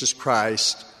of Jesus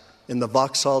Christ in the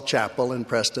Vauxhall Chapel in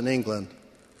Preston, England.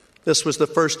 This was the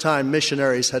first time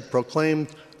missionaries had proclaimed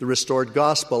the restored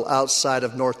gospel outside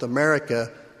of North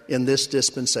America in this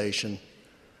dispensation.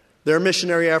 Their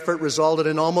missionary effort resulted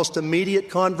in almost immediate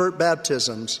convert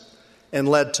baptisms and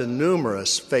led to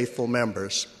numerous faithful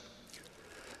members.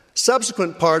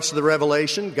 Subsequent parts of the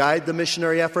revelation guide the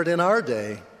missionary effort in our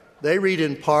day. They read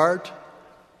in part,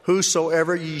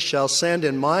 whosoever ye shall send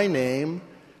in my name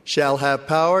shall have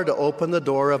power to open the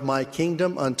door of my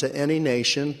kingdom unto any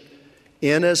nation,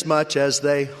 inasmuch as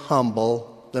they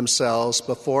humble themselves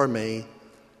before me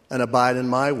and abide in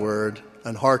my word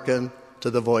and hearken to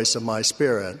the voice of my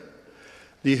Spirit.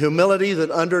 The humility that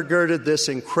undergirded this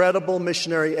incredible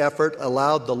missionary effort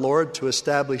allowed the Lord to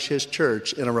establish His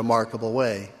church in a remarkable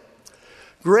way.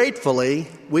 Gratefully,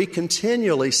 we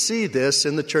continually see this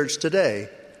in the church today.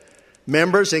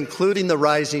 Members, including the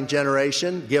rising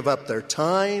generation, give up their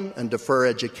time and defer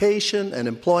education and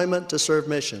employment to serve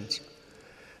missions.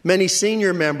 Many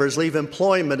senior members leave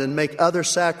employment and make other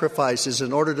sacrifices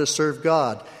in order to serve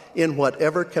God in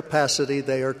whatever capacity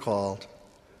they are called.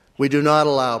 We do not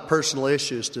allow personal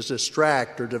issues to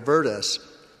distract or divert us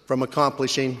from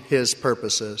accomplishing His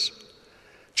purposes.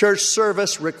 Church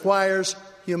service requires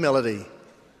humility.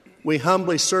 We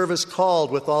humbly serve as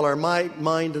called with all our might,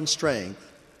 mind, and strength.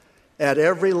 At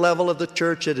every level of the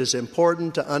church, it is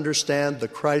important to understand the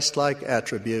Christ-like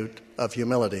attribute of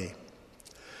humility.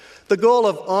 The goal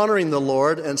of honoring the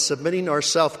Lord and submitting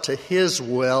ourselves to His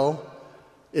will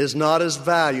is not as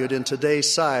valued in today's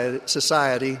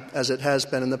society as it has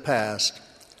been in the past.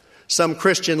 Some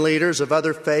Christian leaders of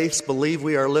other faiths believe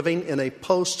we are living in a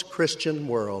post-Christian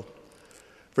world.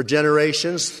 For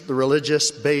generations, the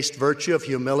religious-based virtue of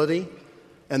humility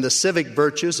and the civic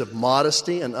virtues of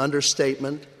modesty and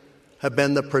understatement have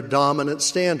been the predominant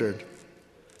standard.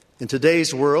 In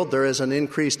today's world, there is an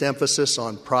increased emphasis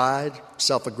on pride,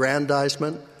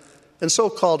 self-aggrandizement, and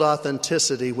so-called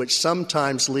authenticity, which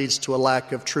sometimes leads to a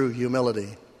lack of true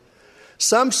humility.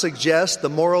 Some suggest the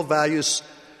moral values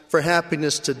for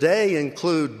happiness today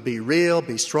include be real,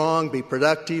 be strong, be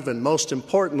productive, and most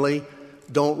importantly,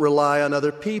 don't rely on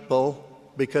other people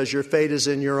because your fate is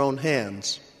in your own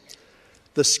hands.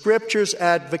 The Scriptures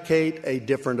advocate a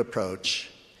different approach.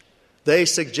 They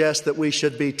suggest that we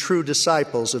should be true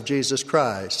disciples of Jesus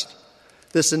Christ.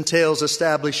 This entails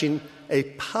establishing a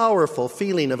powerful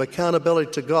feeling of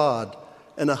accountability to God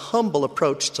and a humble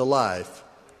approach to life.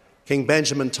 King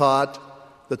Benjamin taught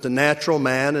that the natural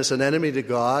man is an enemy to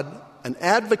God and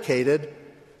advocated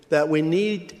that we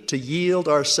need to yield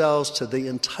ourselves to the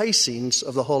enticings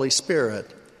of the Holy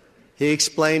Spirit. He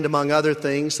explained, among other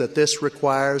things, that this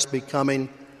requires becoming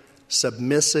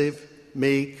submissive,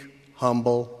 meek,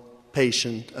 humble,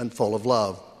 patient, and full of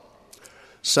love.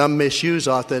 Some misuse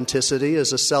authenticity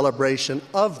as a celebration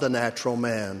of the natural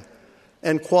man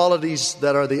and qualities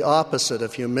that are the opposite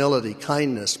of humility,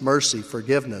 kindness, mercy,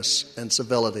 forgiveness, and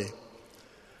civility.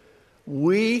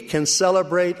 We can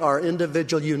celebrate our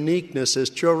individual uniqueness as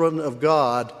children of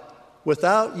God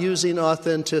without using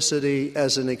authenticity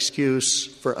as an excuse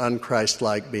for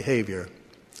unchristlike behavior.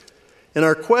 In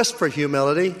our quest for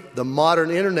humility, the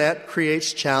modern internet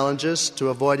creates challenges to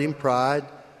avoiding pride.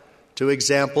 Two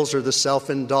examples are the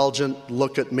self-indulgent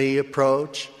look-at-me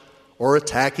approach or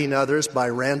attacking others by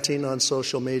ranting on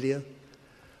social media.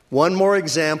 One more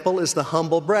example is the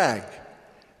humble brag.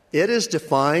 It is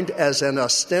defined as an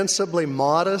ostensibly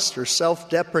modest or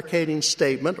self-deprecating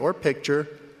statement or picture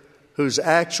whose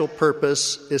actual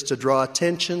purpose is to draw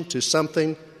attention to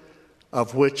something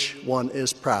of which one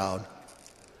is proud.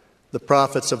 The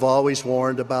prophets have always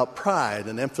warned about pride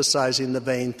and emphasizing the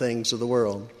vain things of the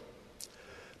world.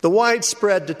 The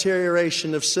widespread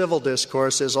deterioration of civil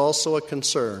discourse is also a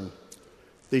concern.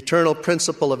 The eternal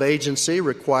principle of agency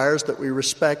requires that we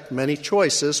respect many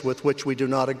choices with which we do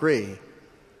not agree.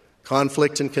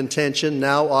 Conflict and contention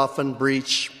now often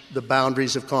breach the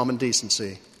boundaries of common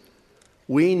decency.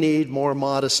 We need more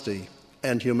modesty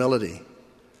and humility.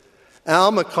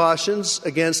 Alma cautions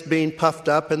against being puffed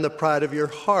up in the pride of your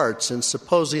hearts and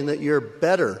supposing that you're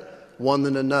better one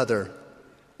than another,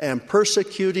 and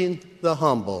persecuting the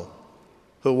humble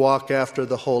who walk after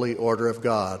the holy order of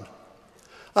God.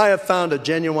 I have found a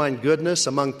genuine goodness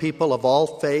among people of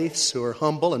all faiths who are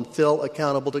humble and feel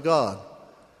accountable to God.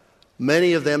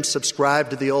 Many of them subscribe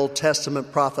to the Old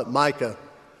Testament prophet Micah,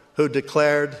 who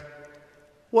declared,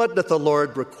 "What doth the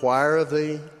Lord require of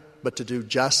thee, but to do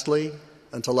justly,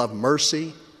 and to love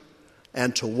mercy,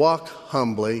 and to walk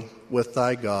humbly with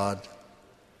thy God?"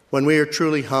 When we are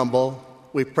truly humble,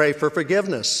 we pray for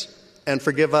forgiveness and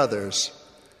forgive others.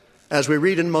 As we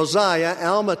read in Mosiah,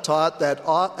 Alma taught that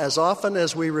as often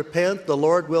as we repent, the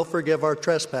Lord will forgive our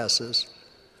trespasses.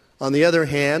 On the other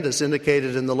hand, as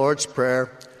indicated in the Lord's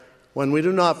Prayer, when we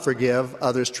do not forgive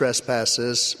others'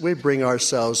 trespasses, we bring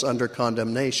ourselves under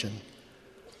condemnation.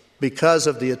 Because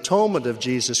of the atonement of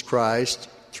Jesus Christ,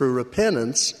 through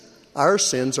repentance, our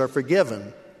sins are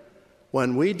forgiven.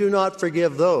 When we do not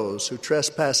forgive those who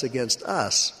trespass against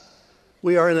us,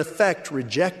 we are in effect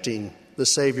rejecting the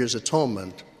Savior's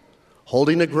atonement.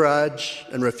 Holding a grudge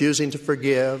and refusing to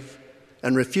forgive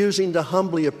and refusing to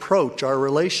humbly approach our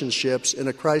relationships in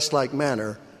a Christ-like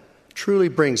manner truly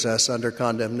brings us under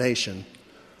condemnation.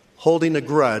 Holding a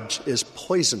grudge is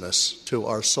poisonous to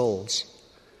our souls.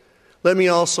 Let me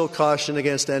also caution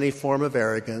against any form of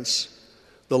arrogance.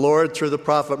 The Lord, through the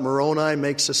prophet Moroni,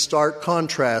 makes a stark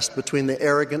contrast between the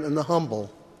arrogant and the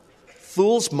humble.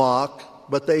 Fools mock,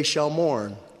 but they shall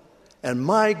mourn, and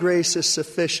my grace is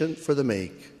sufficient for the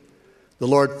meek. The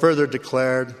Lord further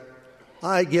declared,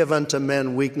 I give unto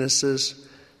men weaknesses,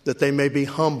 that they may be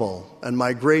humble, and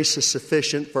my grace is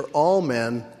sufficient for all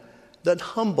men that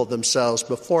humble themselves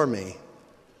before me.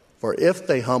 For if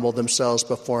they humble themselves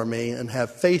before me and have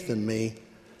faith in me,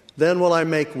 then will I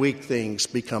make weak things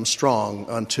become strong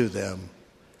unto them.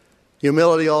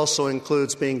 Humility also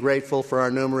includes being grateful for our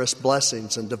numerous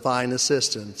blessings and divine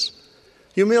assistance.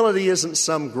 Humility isn't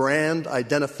some grand,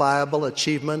 identifiable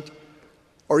achievement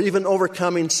or even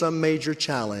overcoming some major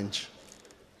challenge.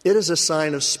 It is a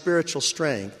sign of spiritual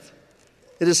strength.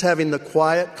 It is having the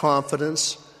quiet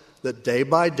confidence that day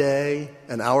by day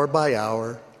and hour by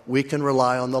hour we can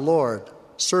rely on the Lord,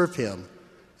 serve Him,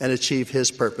 and achieve His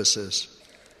purposes.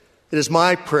 It is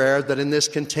my prayer that in this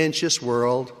contentious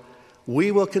world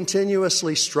we will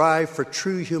continuously strive for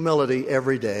true humility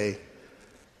every day.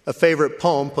 A favorite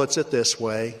poem puts it this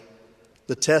way: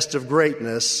 the test of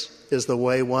greatness is the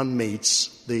way one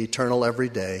meets the eternal every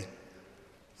day.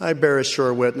 I bear a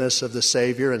sure witness of the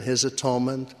Savior and his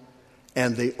atonement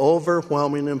and the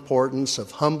overwhelming importance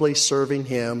of humbly serving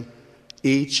him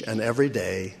each and every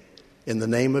day. In the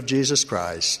name of Jesus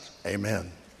Christ,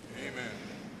 amen. Amen.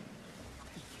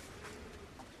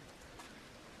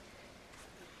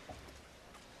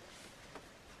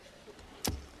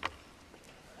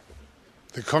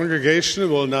 The congregation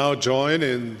will now join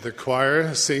in the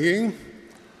choir singing,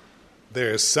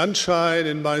 "There's Sunshine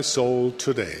in My Soul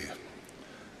Today."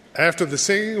 After the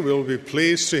singing, we'll be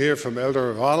pleased to hear from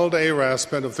Elder Ronald A.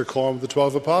 Raspman of the Quorum of the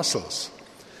 12 Apostles.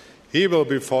 He will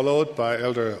be followed by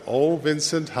Elder O.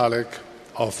 Vincent Halleck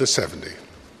of the 70.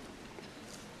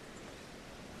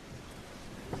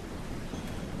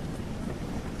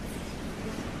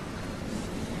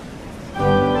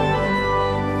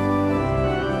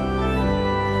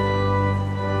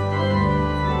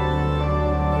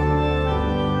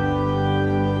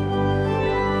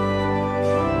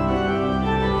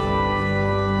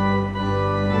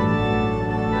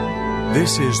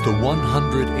 This is the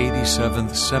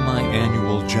 187th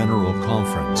Semi-Annual General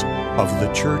Conference of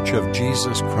the Church of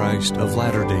Jesus Christ of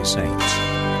Latter-day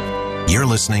Saints. You're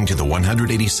listening to the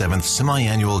 187th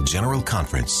Semi-Annual General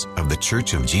Conference of the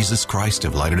Church of Jesus Christ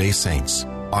of Latter-day Saints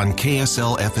on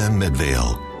KSL FM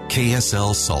Midvale,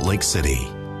 KSL Salt Lake City.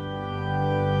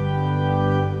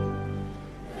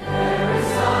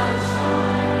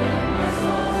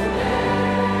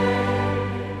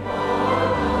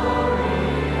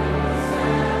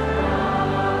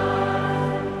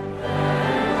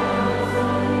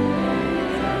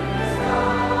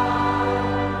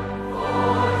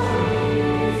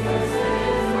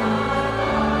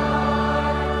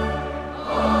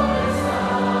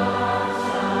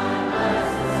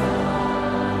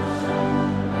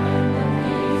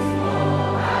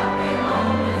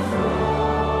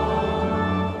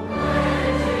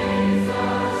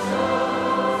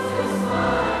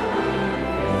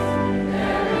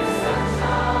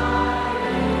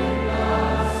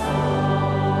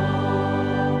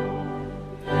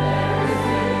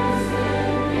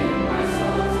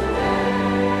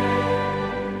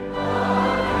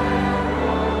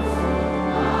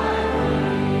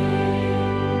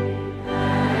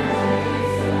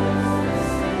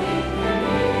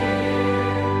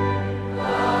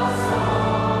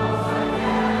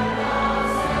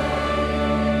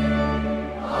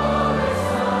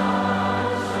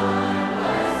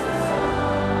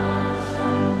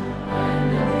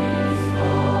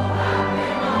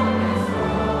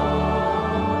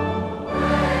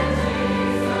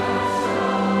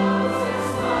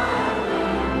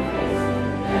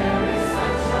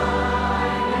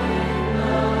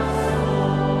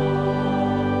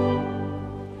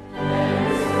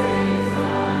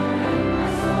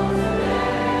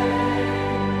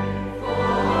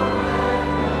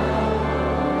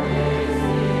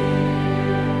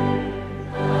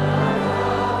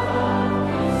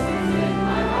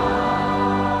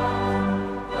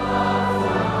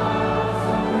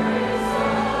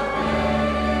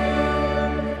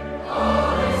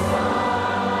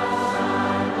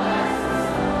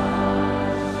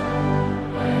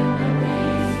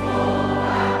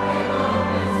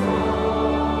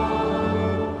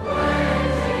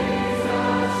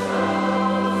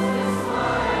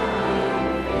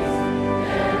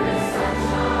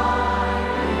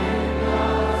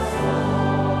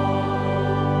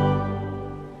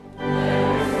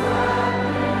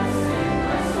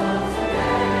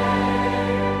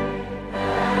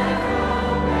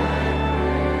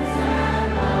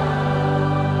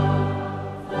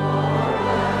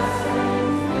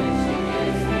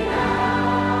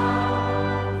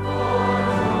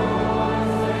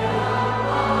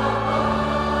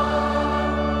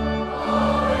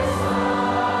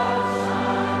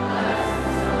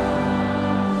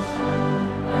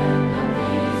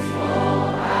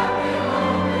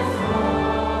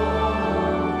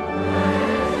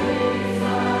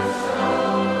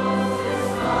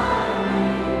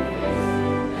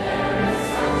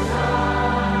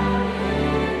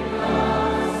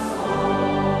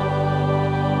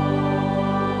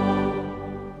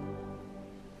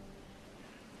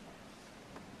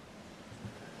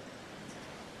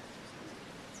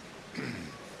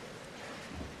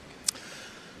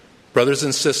 Brothers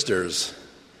and sisters,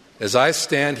 as I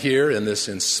stand here in this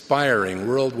inspiring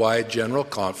worldwide general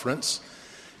conference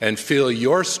and feel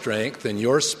your strength and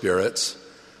your spirits,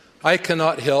 I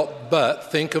cannot help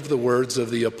but think of the words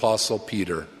of the Apostle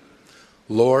Peter.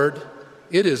 Lord,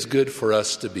 it is good for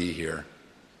us to be here.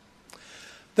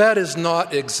 That is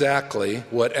not exactly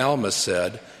what Alma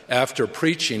said after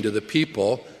preaching to the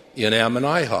people in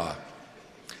Ammonihah.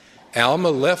 Alma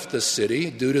left the city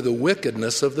due to the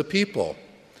wickedness of the people.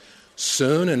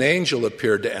 Soon an angel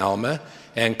appeared to Alma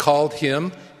and called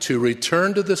him to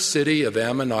return to the city of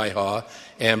Ammonihah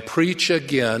and preach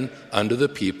again unto the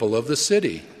people of the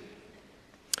city.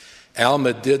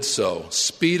 Alma did so,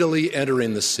 speedily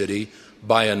entering the city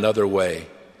by another way.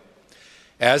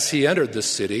 As he entered the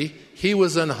city, he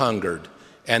was an hungered,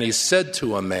 and he said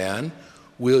to a man,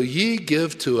 Will ye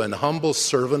give to an humble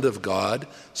servant of God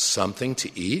something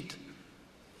to eat?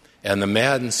 And the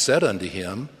man said unto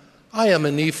him, I am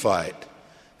a Nephite,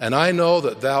 and I know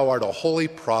that thou art a holy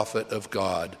prophet of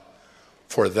God.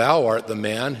 For thou art the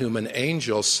man whom an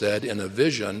angel said in a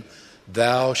vision,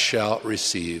 Thou shalt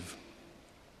receive.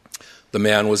 The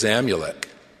man was Amulek.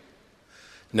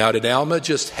 Now, did Alma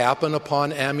just happen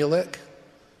upon Amulek?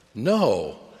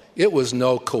 No, it was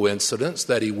no coincidence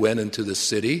that he went into the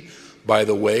city by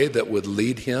the way that would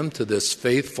lead him to this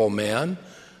faithful man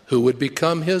who would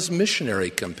become his missionary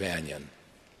companion.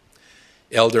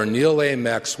 Elder Neil A.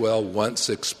 Maxwell once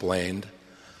explained,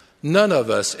 None of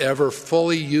us ever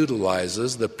fully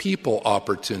utilizes the people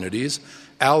opportunities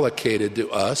allocated to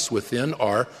us within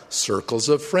our circles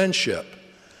of friendship.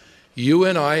 You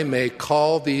and I may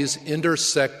call these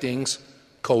intersectings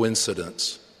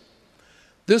coincidence.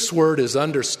 This word is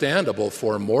understandable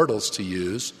for mortals to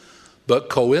use, but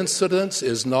coincidence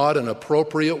is not an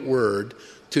appropriate word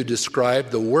to describe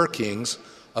the workings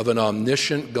of an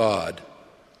omniscient God.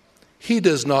 He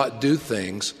does not do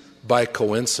things by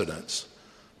coincidence,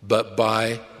 but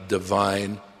by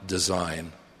divine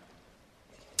design.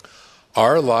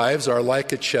 Our lives are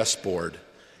like a chessboard,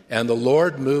 and the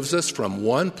Lord moves us from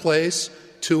one place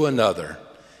to another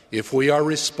if we are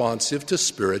responsive to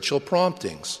spiritual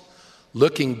promptings.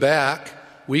 Looking back,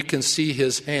 we can see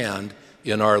his hand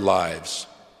in our lives.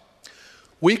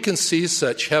 We can see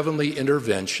such heavenly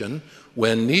intervention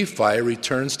when Nephi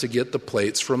returns to get the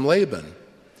plates from Laban.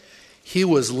 He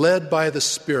was led by the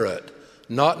Spirit,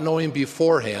 not knowing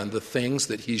beforehand the things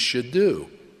that he should do.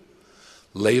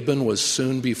 Laban was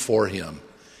soon before him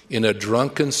in a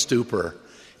drunken stupor,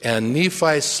 and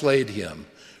Nephi slayed him,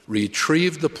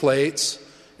 retrieved the plates,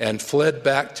 and fled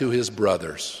back to his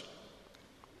brothers.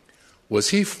 Was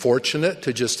he fortunate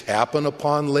to just happen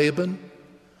upon Laban,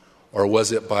 or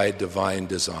was it by divine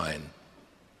design?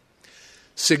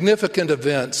 Significant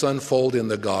events unfold in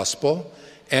the gospel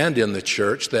and in the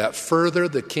church that further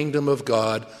the kingdom of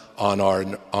God on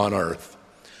earth.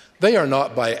 They are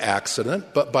not by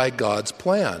accident, but by God's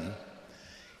plan.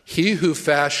 He who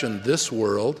fashioned this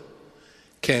world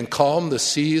can calm the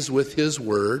seas with his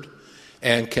word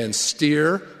and can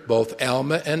steer both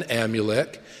Alma and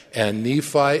Amulek and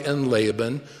Nephi and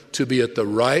Laban to be at the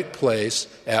right place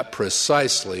at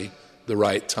precisely the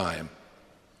right time.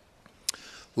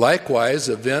 Likewise,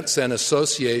 events and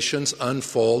associations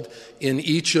unfold in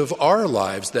each of our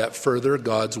lives that further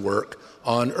God's work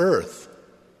on earth.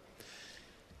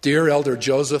 Dear Elder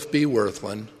Joseph B.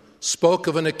 Worthland spoke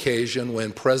of an occasion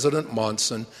when President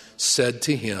Monson said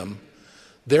to him,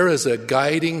 "There is a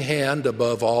guiding hand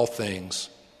above all things.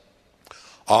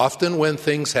 Often when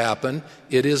things happen,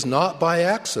 it is not by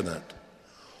accident.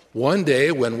 One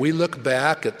day when we look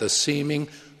back at the seeming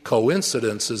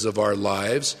coincidences of our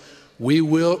lives, we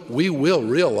will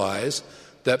realize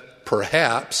that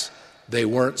perhaps they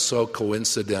weren't so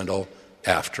coincidental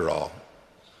after all."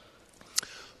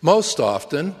 Most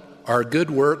often, our good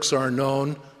works are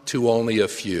known to only a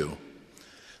few.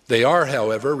 They are,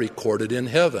 however, recorded in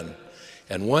heaven,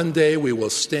 and one day we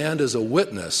will stand as a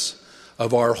witness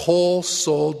of our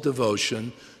whole-souled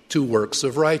devotion to works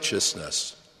of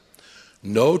righteousness.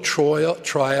 No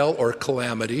trial or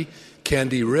calamity can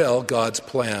derail God's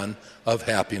plan of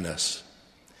happiness.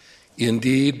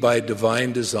 Indeed, by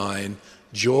divine design,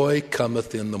 joy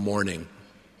cometh in the morning.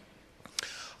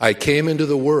 I came into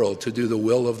the world to do the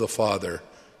will of the Father,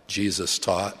 Jesus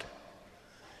taught.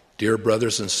 Dear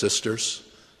brothers and sisters,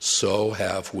 so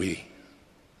have we.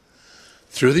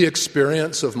 Through the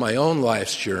experience of my own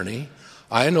life's journey,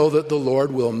 I know that the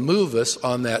Lord will move us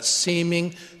on that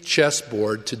seeming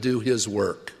chessboard to do his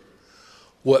work.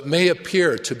 What may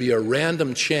appear to be a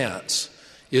random chance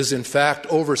is in fact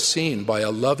overseen by a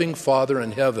loving Father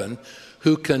in heaven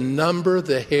who can number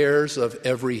the hairs of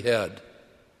every head.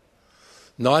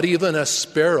 Not even a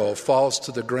sparrow falls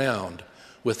to the ground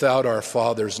without our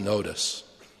Father's notice.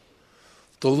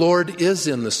 The Lord is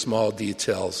in the small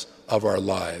details of our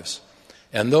lives,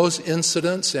 and those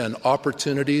incidents and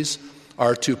opportunities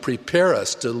are to prepare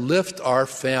us to lift our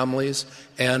families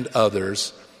and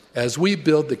others as we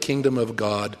build the kingdom of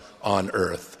God on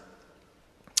earth.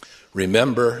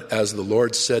 Remember, as the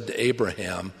Lord said to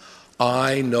Abraham,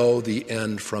 I know the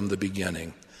end from the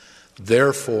beginning.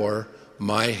 Therefore,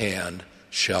 my hand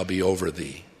shall be over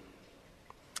thee.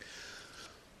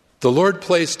 The Lord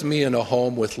placed me in a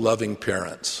home with loving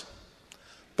parents.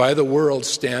 By the world's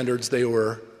standards, they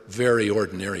were very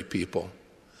ordinary people.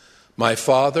 My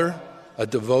father, a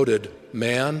devoted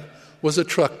man, was a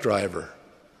truck driver.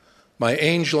 My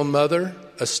angel mother,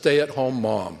 a stay-at-home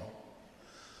mom.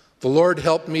 The Lord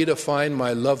helped me to find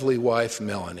my lovely wife,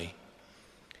 Melanie.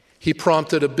 He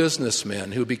prompted a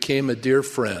businessman who became a dear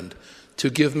friend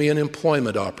to give me an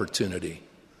employment opportunity.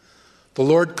 The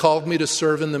Lord called me to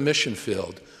serve in the mission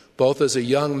field, both as a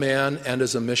young man and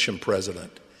as a mission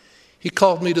president. He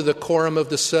called me to the Quorum of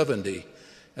the 70,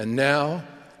 and now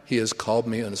he has called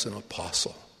me as an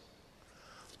apostle.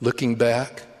 Looking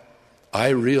back, I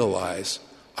realize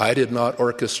I did not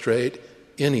orchestrate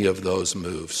any of those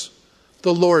moves.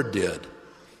 The Lord did,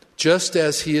 just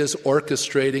as he is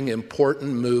orchestrating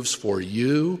important moves for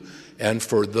you and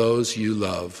for those you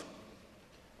love.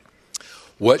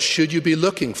 What should you be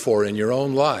looking for in your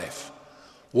own life?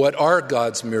 What are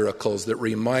God's miracles that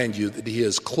remind you that he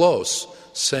is close,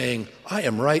 saying, I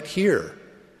am right here?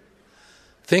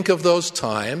 Think of those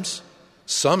times,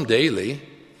 some daily,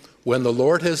 when the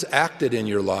Lord has acted in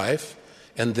your life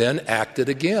and then acted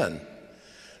again.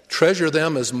 Treasure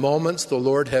them as moments the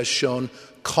Lord has shown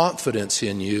confidence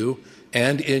in you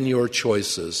and in your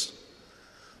choices.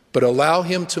 But allow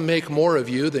him to make more of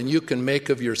you than you can make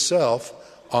of yourself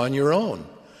on your own.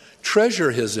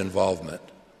 Treasure his involvement.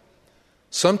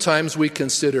 Sometimes we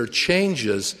consider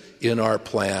changes in our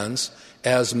plans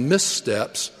as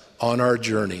missteps on our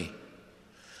journey.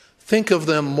 Think of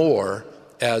them more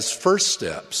as first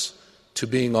steps to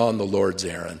being on the Lord's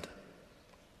errand.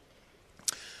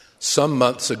 Some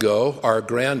months ago, our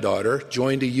granddaughter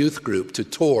joined a youth group to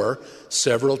tour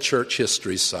several church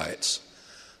history sites.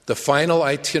 The final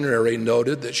itinerary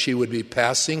noted that she would be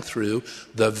passing through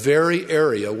the very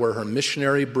area where her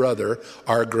missionary brother,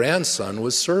 our grandson,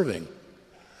 was serving.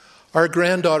 Our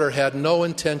granddaughter had no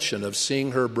intention of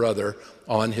seeing her brother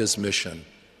on his mission.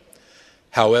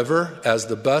 However, as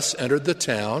the bus entered the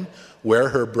town where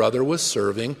her brother was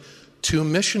serving, 2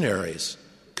 missionaries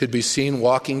could be seen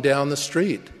walking down the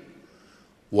street.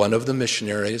 One of the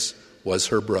missionaries was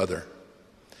her brother.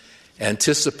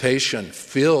 Anticipation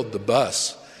filled the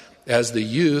bus as the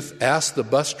youth asked the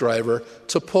bus driver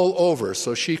to pull over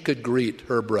so she could greet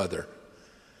her brother.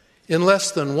 In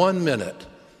less than 1 minute,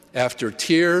 after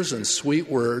tears and sweet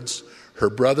words, her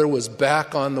brother was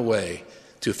back on the way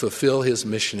to fulfill his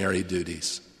missionary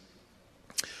duties.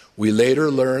 We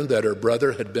later learned that her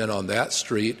brother had been on that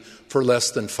street for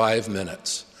less than 5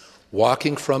 minutes,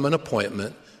 walking from an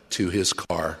appointment to his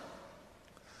car.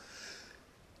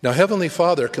 Now, Heavenly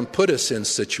Father can put us in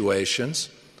situations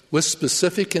with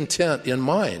specific intent in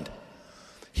mind.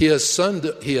 He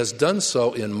has done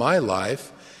so in my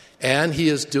life, and he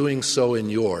is doing so in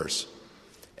yours,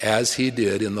 as he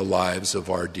did in the lives of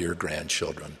our dear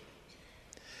grandchildren.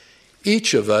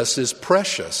 Each of us is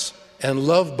precious and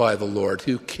loved by the Lord,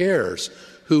 who cares,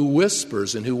 who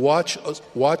whispers, and who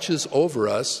watches over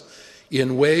us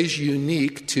in ways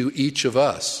unique to each of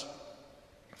us.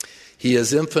 He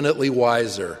is infinitely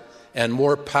wiser and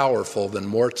more powerful than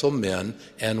mortal men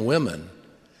and women.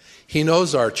 He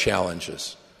knows our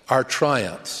challenges, our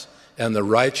triumphs, and the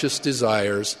righteous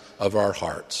desires of our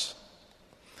hearts.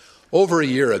 Over a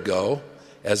year ago,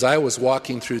 as I was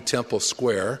walking through Temple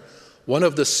Square, one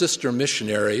of the sister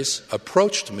missionaries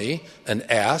approached me and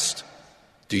asked,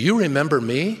 "Do you remember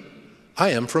me? I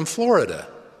am from Florida."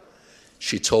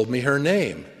 She told me her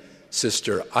name,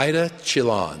 Sister Ida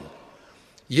Chilon.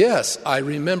 Yes, I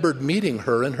remembered meeting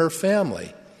her and her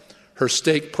family. Her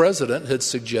stake president had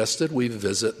suggested we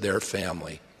visit their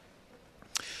family.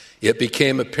 It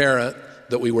became apparent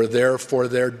that we were there for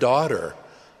their daughter,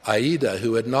 Aida,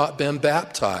 who had not been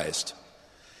baptized.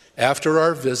 After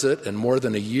our visit and more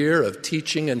than a year of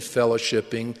teaching and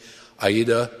fellowshipping,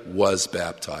 Aida was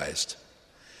baptized.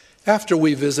 After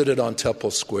we visited on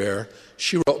Temple Square,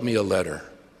 she wrote me a letter.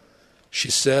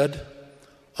 She said,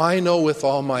 "I know with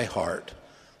all my heart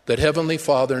that Heavenly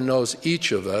Father knows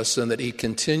each of us and that he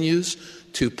continues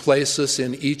to place us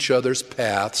in each other's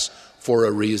paths for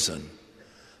a reason.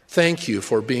 Thank you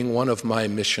for being one of my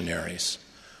missionaries,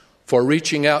 for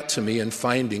reaching out to me and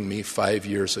finding me 5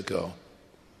 years ago."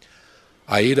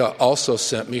 Aida also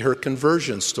sent me her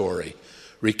conversion story,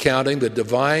 recounting the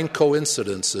divine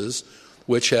coincidences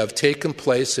which have taken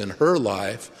place in her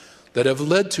life that have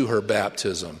led to her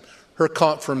baptism, her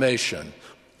confirmation,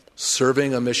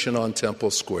 serving a mission on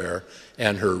Temple Square,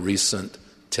 and her recent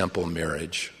temple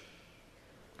marriage.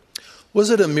 Was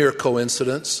it a mere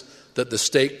coincidence that the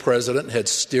stake president had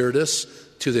steered us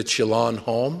to the Chilon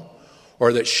home,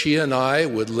 or that she and I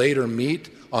would later meet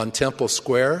on Temple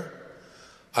Square?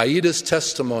 Aida's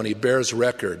testimony bears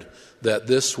record that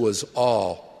this was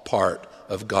all part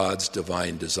of God's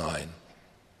divine design.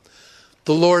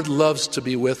 The Lord loves to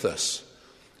be with us.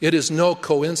 It is no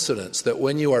coincidence that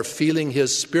when you are feeling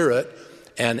His Spirit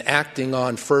and acting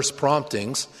on first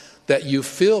promptings, that you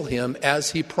feel Him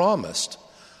as He promised.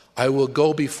 I will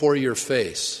go before your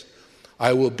face.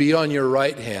 I will be on your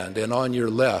right hand and on your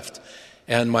left,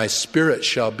 and my Spirit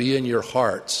shall be in your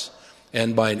hearts,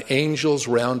 and mine angels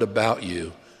round about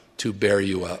you to bear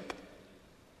you up.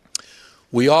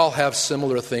 We all have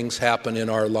similar things happen in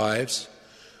our lives.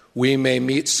 We may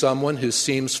meet someone who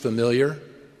seems familiar,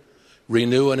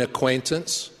 renew an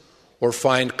acquaintance, or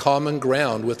find common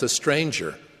ground with a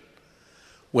stranger.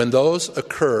 When those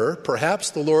occur, perhaps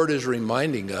the Lord is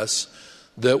reminding us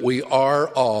that we are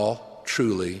all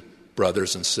truly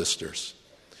brothers and sisters.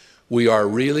 We are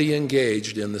really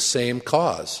engaged in the same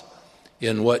cause,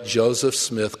 in what Joseph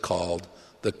Smith called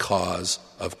the cause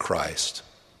of Christ.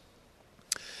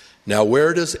 Now,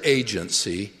 where does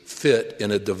agency fit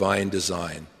in a divine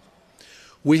design?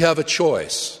 We have a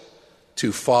choice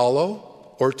to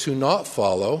follow or to not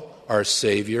follow our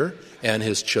Savior and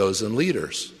His chosen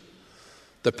leaders.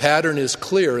 The pattern is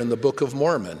clear in the Book of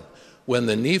Mormon. When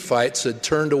the Nephites had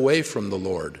turned away from the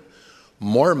Lord,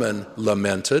 Mormon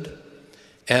lamented,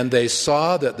 and they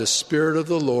saw that the Spirit of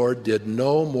the Lord did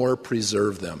no more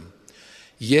preserve them.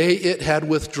 Yea, it had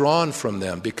withdrawn from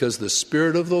them, because the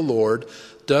Spirit of the Lord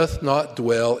doth not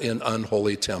dwell in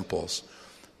unholy temples.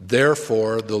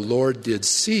 Therefore the Lord did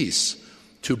cease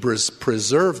to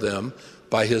preserve them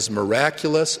by His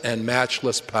miraculous and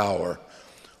matchless power,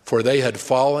 for they had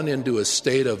fallen into a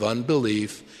state of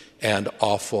unbelief and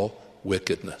awful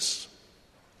wickedness.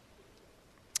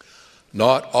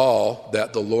 Not all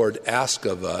that the Lord asks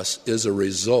of us is a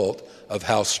result of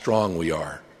how strong we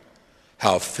are,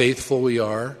 how faithful we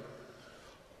are,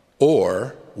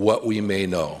 or what we may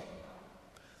know.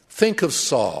 Think of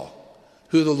Saul,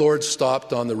 who the Lord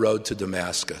stopped on the road to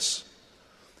Damascus.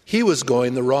 He was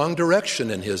going the wrong direction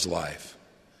in his life,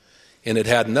 and it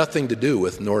had nothing to do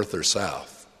with north or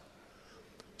south.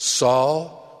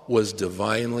 Saul was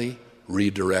divinely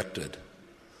redirected.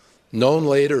 Known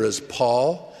later as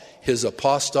Paul, his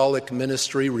apostolic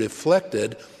ministry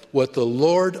reflected what the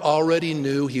Lord already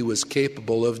knew he was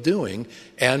capable of doing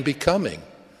and becoming,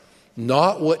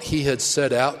 not what he had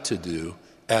set out to do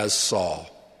as Saul.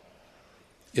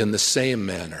 In the same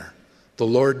manner, the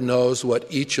Lord knows what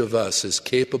each of us is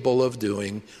capable of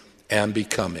doing and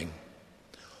becoming.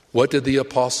 What did the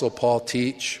Apostle Paul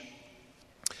teach?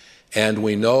 And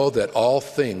we know that all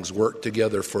things work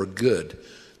together for good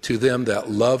to them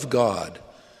that love God,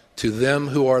 to them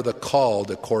who are the called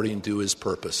according to His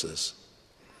purposes.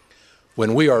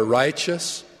 When we are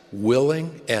righteous,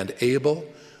 willing, and able,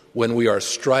 when we are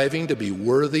striving to be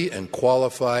worthy and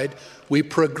qualified, we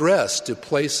progress to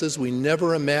places we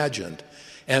never imagined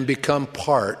and become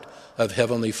part of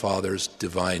Heavenly Father's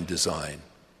divine design.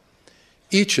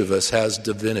 Each of us has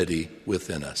divinity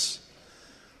within us.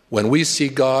 When we see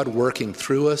God working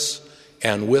through us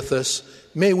and with us,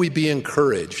 may we be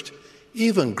encouraged,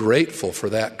 even grateful for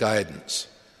that guidance.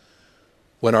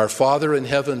 When our Father in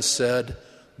heaven said,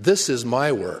 "This is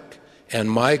my work and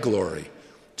my glory,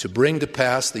 to bring to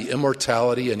pass the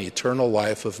immortality and eternal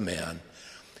life of man,"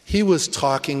 He was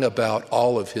talking about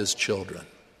all of His children,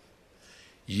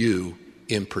 you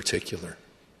in particular.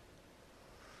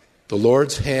 The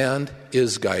Lord's hand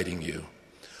is guiding you.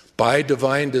 By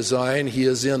divine design, He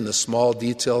is in the small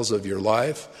details of your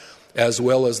life, as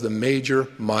well as the major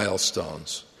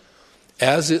milestones.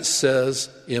 As it says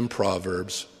in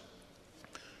Proverbs,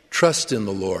 "Trust in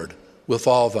the Lord with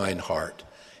all thine heart,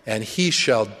 and He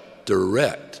shall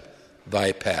direct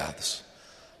thy paths."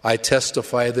 I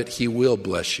testify that He will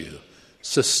bless you,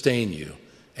 sustain you,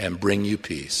 and bring you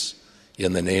peace.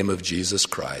 In the name of Jesus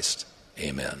Christ,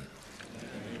 amen.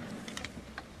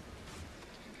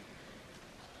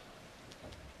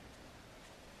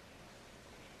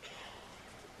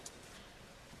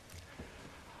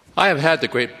 I have had the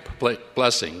great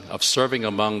blessing of serving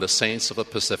among the saints of the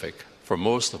Pacific for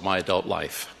most of my adult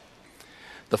life.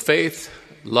 The faith,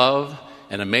 love,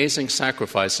 and amazing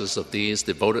sacrifices of these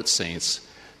devoted saints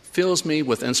fills me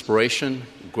with inspiration,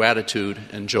 gratitude,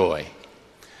 and joy.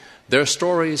 Their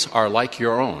stories are like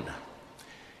your own.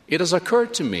 It has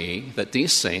occurred to me that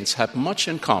these saints have much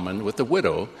in common with the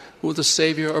widow who the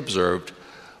Savior observed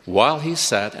while He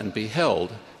sat and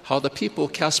beheld how the people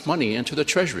cast money into the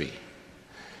treasury.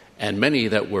 And many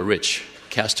that were rich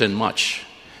cast in much,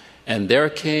 And there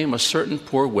came a certain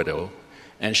poor widow,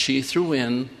 and she threw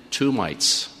in 2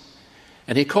 mites.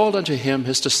 And he called unto him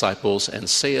his disciples, and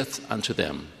saith unto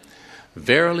them,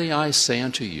 Verily I say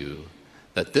unto you,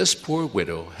 that this poor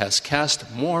widow has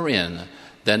cast more in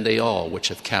than they all which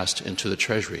have cast into the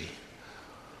treasury.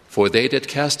 For they did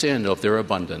cast in of their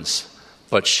abundance,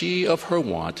 but she of her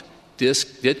want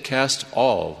did cast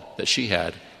all that she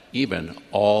had, even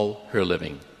all her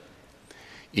living.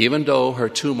 Even though her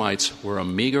 2 mites were a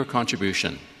meager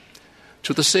contribution,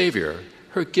 to the Savior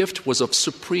her gift was of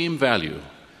supreme value,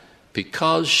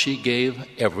 because she gave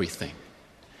everything.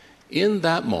 In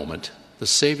that moment, the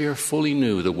Savior fully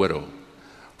knew the widow,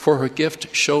 for her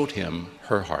gift showed him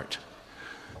her heart.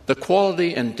 The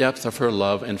quality and depth of her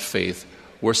love and faith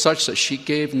were such that she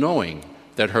gave knowing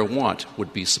that her want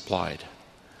would be supplied.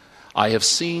 I have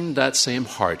seen that same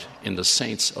heart in the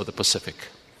saints of the Pacific.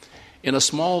 In a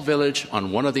small village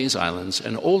on one of these islands,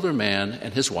 an older man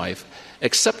and his wife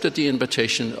accepted the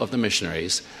invitation of the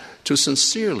missionaries to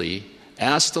sincerely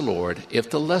ask the Lord if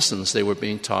the lessons they were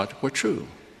being taught were true.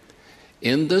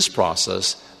 In this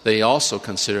process, they also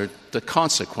considered the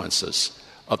consequences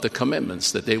of the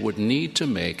commitments that they would need to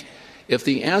make if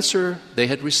the answer they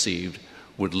had received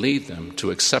would lead them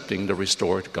to accepting the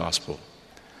restored gospel.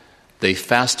 They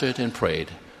fasted and prayed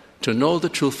to know the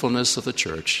truthfulness of the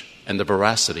church and the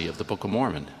veracity of the Book of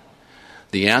Mormon.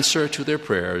 The answer to their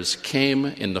prayers came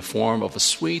in the form of a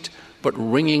sweet but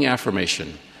ringing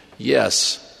affirmation,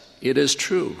 yes, it is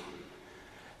true.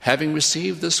 Having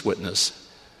received this witness,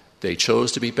 they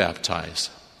chose to be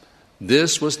baptized.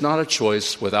 This was not a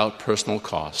choice without personal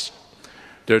cost.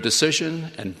 Their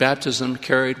decision and baptism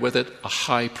carried with it a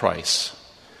high price.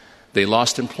 They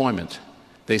lost employment.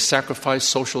 They sacrificed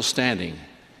social standing.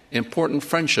 Important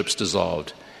friendships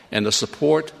dissolved, and the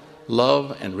support,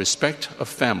 love, and respect of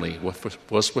family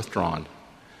was withdrawn.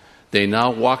 They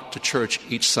now walked to church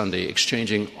each Sunday,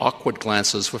 exchanging awkward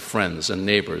glances with friends and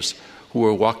neighbors who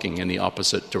were walking in the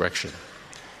opposite direction.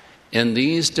 In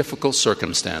these difficult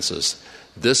circumstances,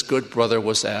 this good brother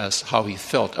was asked how he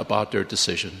felt about their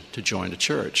decision to join the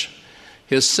church.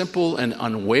 His simple and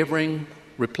unwavering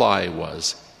reply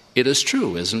was, "It is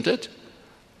true, isn't it?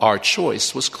 Our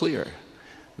choice was clear."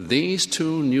 These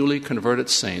 2 newly converted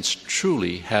saints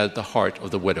truly had the heart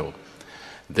of the widow.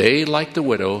 They, like the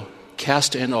widow,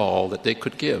 cast in all that they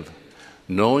could give,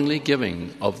 knowingly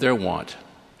giving of their want.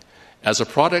 As a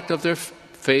product of their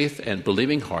faith and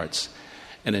believing hearts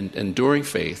and enduring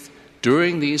faith,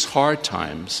 during these hard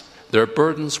times, their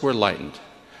burdens were lightened.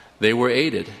 They were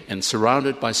aided and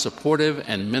surrounded by supportive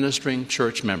and ministering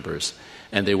church members,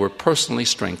 and they were personally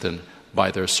strengthened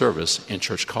by their service in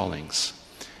church callings.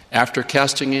 After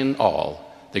casting in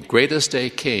all, the greatest day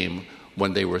came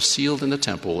when they were sealed in the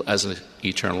temple as an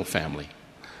eternal family.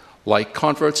 Like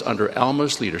converts under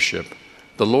Alma's leadership,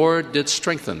 the Lord did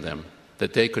strengthen them,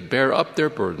 that they could bear up their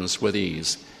burdens with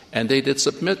ease, and they did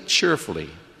submit cheerfully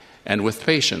and with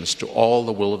patience to all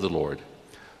the will of the Lord.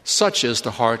 Such is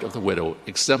the heart of the widow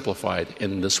exemplified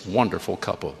in this wonderful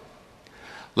couple.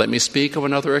 Let me speak of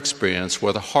another experience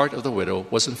where the heart of the widow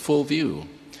was in full view.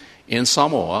 In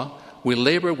Samoa, we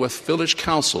labor with village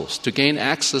councils to gain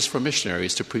access for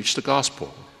missionaries to preach the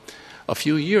gospel. A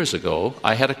few years ago,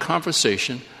 I had a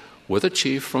conversation with a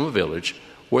chief from a village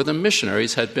where the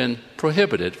missionaries had been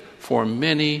prohibited for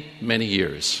many, many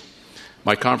years.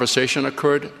 My conversation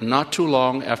occurred not too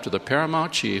long after the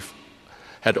paramount chief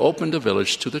had opened the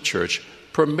village to the church,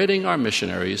 permitting our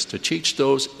missionaries to teach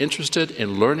those interested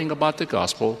in learning about the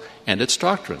gospel and its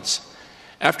doctrines.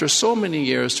 After so many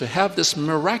years to have this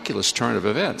miraculous turn of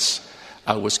events,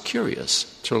 I was curious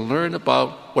to learn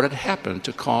about what had happened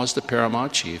to cause the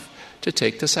paramount chief to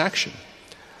take this action.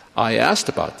 I asked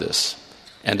about this,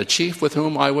 and the chief with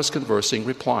whom I was conversing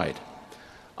replied,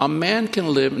 "A man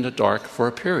can live in the dark for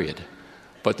a period,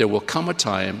 but there will come a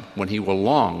time when he will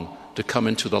long to come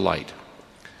into the light."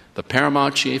 The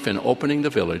paramount chief, in opening the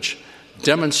village,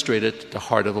 demonstrated the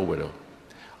heart of a widow,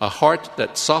 a heart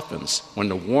that softens when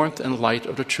the warmth and light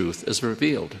of the truth is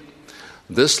revealed.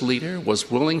 This leader was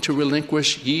willing to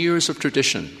relinquish years of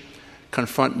tradition,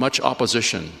 confront much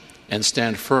opposition, and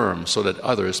stand firm so that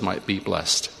others might be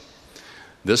blessed.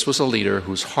 This was a leader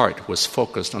whose heart was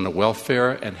focused on the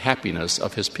welfare and happiness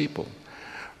of his people,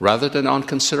 rather than on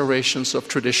considerations of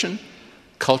tradition,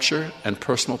 culture, and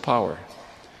personal power.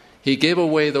 He gave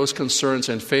away those concerns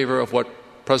in favor of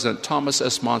what President Thomas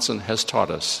S. Monson has taught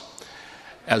us.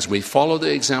 As we follow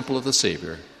the example of the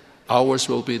Savior, ours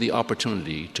will be the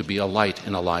opportunity to be a light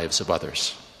in the lives of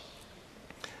others.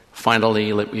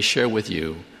 Finally, let me share with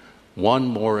you one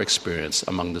more experience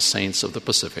among the saints of the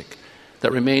Pacific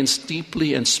that remains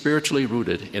deeply and spiritually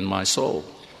rooted in my soul.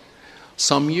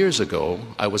 Some years ago,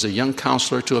 I was a young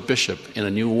counselor to a bishop in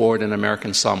a new ward in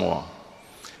American Samoa.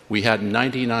 We had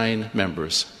 99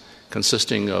 members,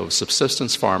 consisting of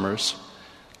subsistence farmers,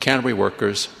 cannery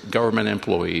workers, government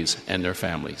employees, and their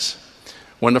families.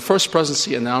 When the First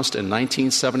Presidency announced in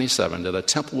 1977 that a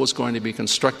temple was going to be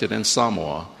constructed in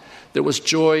Samoa, there was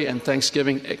joy and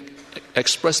thanksgiving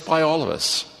expressed by all of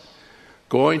us.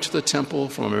 Going to the temple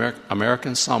from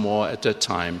American Samoa at that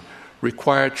time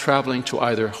required traveling to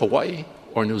either Hawaii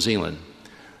or New Zealand.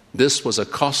 This was a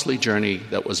costly journey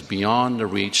that was beyond the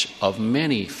reach of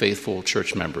many faithful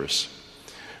church members.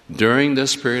 During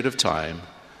this period of time,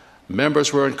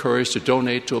 members were encouraged to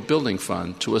donate to a building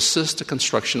fund to assist the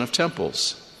construction of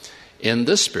temples. In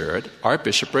this spirit, our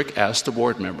bishopric asked the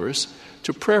ward members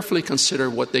to prayerfully consider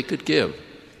what they could give.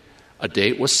 A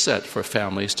date was set for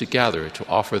families to gather to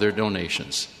offer their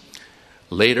donations.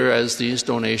 Later, as these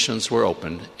donations were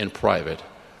opened in private,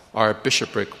 our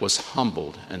bishopric was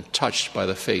humbled and touched by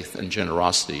the faith and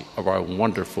generosity of our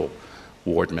wonderful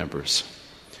ward members.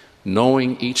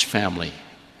 Knowing each family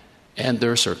and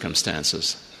their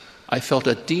circumstances, I felt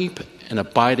a deep and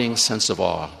abiding sense of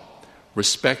awe,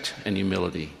 respect, and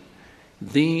humility.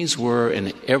 These were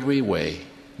in every way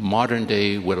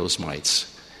modern-day widows'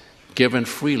 mites, given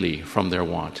freely from their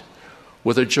want,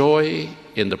 with a joy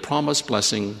in the promised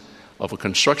blessing of a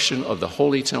construction of the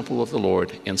Holy Temple of the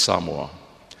Lord in Samoa.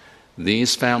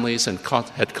 These families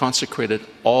had consecrated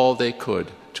all they could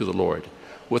to the Lord,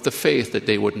 with the faith that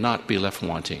they would not be left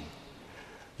wanting.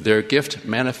 Their gift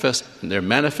manifested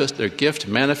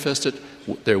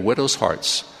their widows'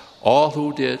 hearts. All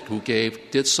who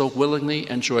gave did so willingly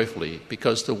and joyfully,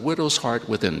 because the widow's heart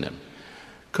within them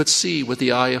could see with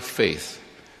the eye of faith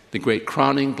the great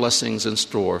crowning blessings in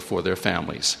store for their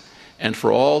families and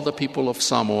for all the people of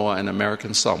Samoa and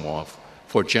American Samoa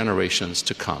for generations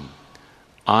to come.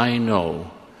 I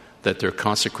know that their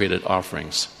consecrated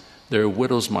offerings, their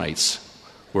widow's mites,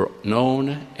 were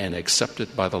known and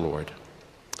accepted by the Lord.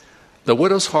 The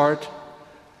widow's heart,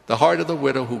 the heart of the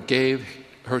widow who gave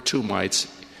her 2 mites,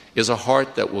 is a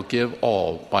heart that will give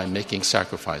all by making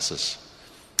sacrifices,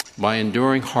 by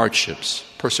enduring hardships,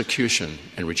 persecution,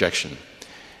 and rejection,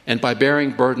 and by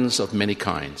bearing burdens of many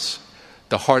kinds.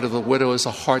 The heart of the widow is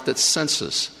a heart that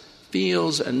senses,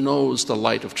 feels, and knows the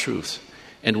light of truth,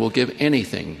 and will give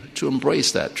anything to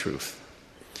embrace that truth.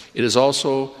 It is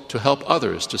also to help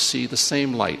others to see the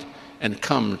same light and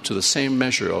come to the same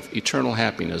measure of eternal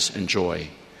happiness and joy.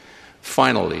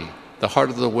 Finally, the heart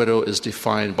of the widow is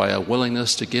defined by a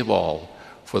willingness to give all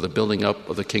for the building up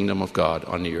of the kingdom of God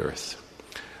on the earth.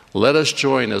 Let us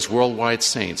join as worldwide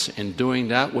saints in doing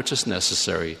that which is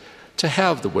necessary to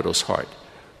have the widow's heart,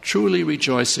 truly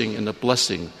rejoicing in the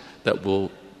blessing that will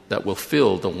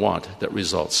fill the want that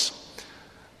results.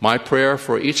 My prayer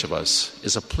for each of us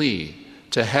is a plea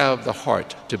to have the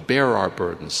heart to bear our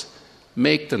burdens,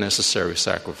 make the necessary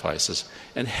sacrifices,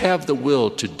 and have the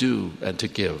will to do and to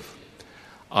give.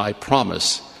 I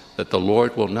promise that the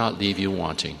Lord will not leave you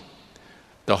wanting.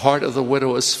 The heart of the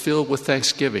widow is filled with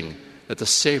thanksgiving that the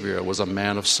Savior was a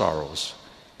man of sorrows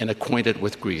and acquainted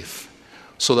with grief,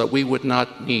 so that we would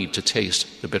not need to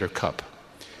taste the bitter cup.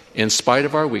 In spite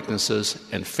of our weaknesses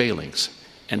and failings,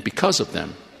 and because of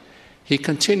them, he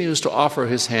continues to offer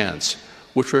his hands,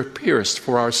 which were pierced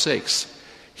for our sakes.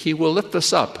 He will lift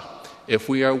us up if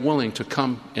we are willing to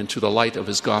come into the light of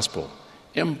his gospel,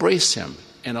 embrace him,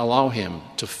 and allow him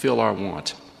to fill our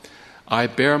want. I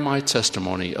bear my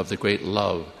testimony of the great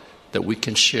love that we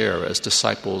can share as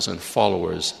disciples and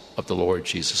followers of the Lord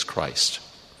Jesus Christ.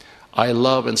 I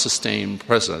love and sustain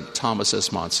President Thomas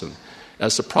S. Monson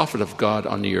as the prophet of God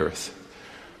on the earth.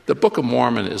 The Book of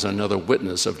Mormon is another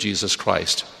witness of Jesus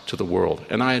Christ to the world,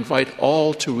 and I invite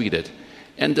all to read it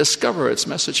and discover its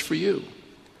message for you.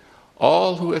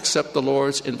 All who accept the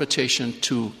Lord's invitation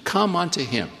to come unto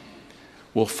him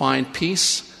will find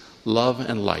peace, love,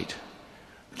 and light.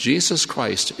 Jesus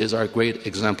Christ is our great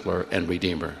exemplar and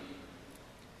redeemer.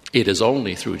 It is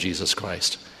only through Jesus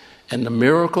Christ and the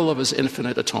miracle of his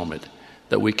infinite atonement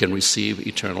that we can receive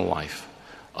eternal life.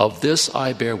 Of this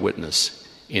I bear witness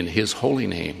in his holy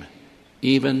name,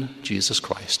 even Jesus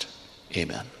Christ.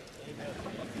 Amen.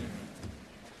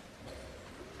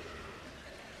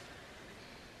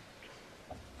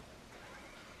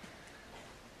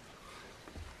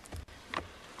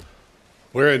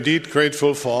 We're indeed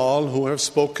grateful for all who have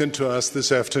spoken to us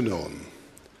this afternoon,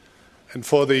 and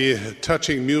for the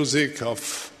touching music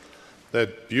of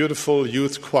that beautiful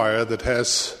youth choir that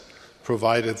has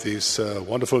provided this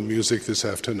wonderful music this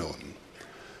afternoon.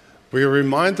 We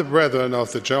remind the brethren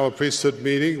of the General Priesthood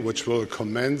meeting, which will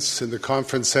commence in the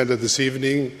Conference Center this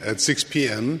evening at 6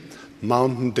 p.m.,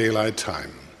 Mountain Daylight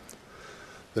Time.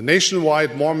 The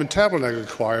nationwide Mormon Tabernacle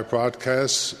Choir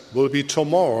broadcast will be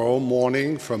tomorrow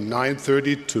morning from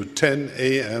 9:30 to 10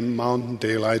 a.m. Mountain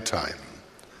Daylight Time.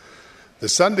 The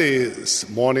Sunday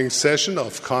morning session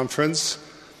of conference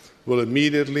will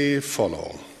immediately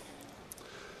follow.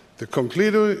 The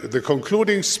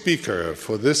concluding speaker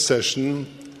for this session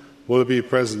will be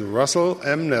President Russell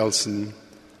M. Nelson,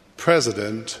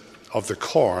 President of the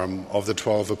Quorum of the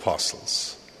 12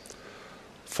 Apostles.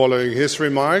 Following his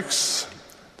remarks,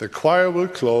 the choir will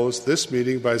close this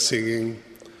meeting by singing,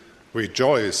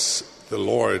 "Rejoice, the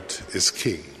Lord is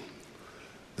King."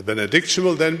 The benediction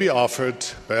will then be offered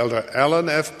by Elder Alan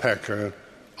F. Packer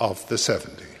of the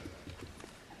 70.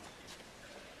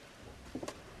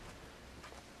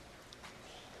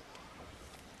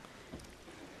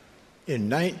 In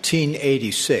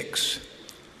 1986,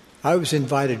 I was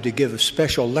invited to give a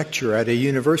special lecture at a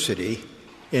university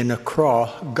in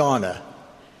Accra, Ghana.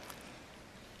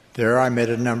 There I met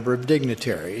a number of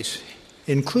dignitaries,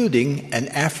 including an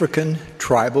African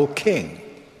tribal king.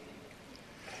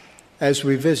 As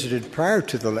we visited prior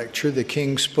to the lecture, the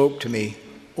king spoke to me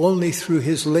only through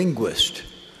his linguist,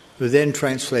 who then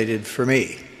translated for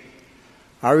me.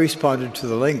 I responded to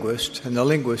the linguist, and the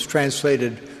linguist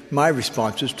translated my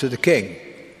responses to the king.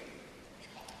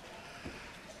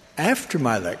 After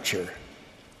my lecture,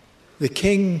 the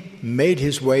king made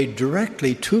his way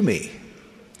directly to me,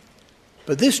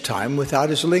 but this time without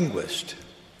his linguist.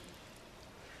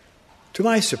 To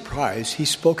my surprise, he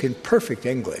spoke in perfect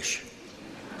English.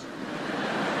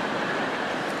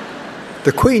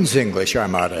 The Queen's English, I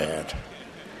might add.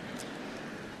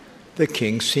 The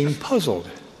king seemed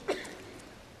puzzled.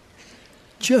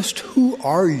 "Just who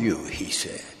are you?" he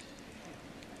said.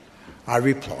 I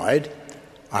replied,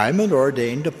 "I'm an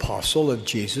ordained apostle of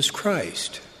Jesus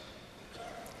Christ."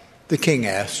 The king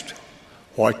asked,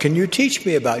 "What can you teach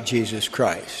me about Jesus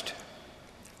Christ?"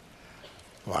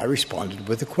 Well, I responded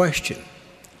with a question.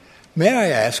 "May I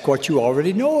ask what you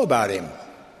already know about him?"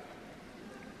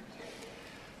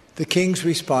 The king's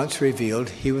response revealed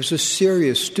he was a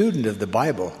serious student of the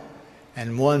Bible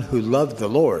and one who loved the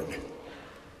Lord.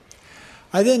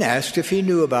 I then asked if he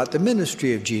knew about the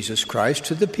ministry of Jesus Christ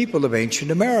to the people of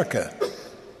ancient America.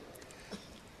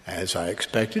 As I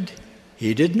expected,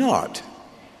 he did not.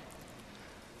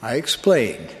 I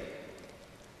explained.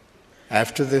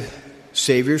 After the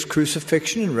Savior's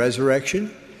crucifixion and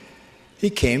resurrection, he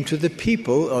came to the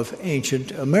people of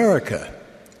ancient America,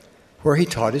 where he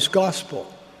taught his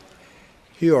gospel.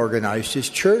 He organized his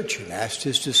church and asked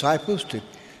his disciples to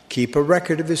keep a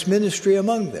record of his ministry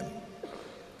among them.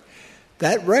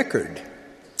 That record,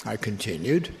 I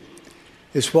continued,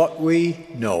 is what we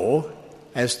know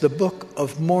as the Book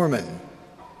of Mormon.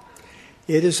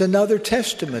 It is another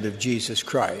testament of Jesus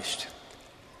Christ.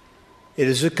 It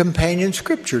is a companion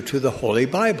scripture to the Holy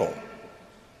Bible.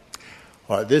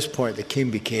 Well, at this point, the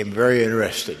king became very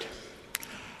interested.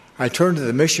 I turned to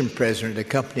the mission president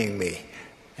accompanying me,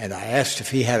 and I asked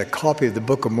if he had a copy of the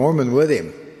Book of Mormon with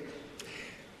him.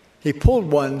 He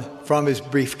pulled one from his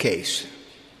briefcase.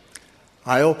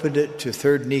 I opened it to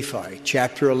 3 Nephi,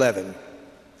 chapter 11,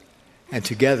 and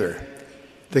together,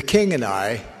 the king and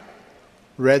I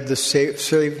read the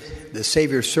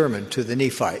Savior's sermon to the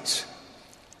Nephites.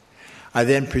 I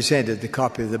then presented the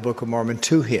copy of the Book of Mormon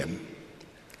to him.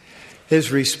 His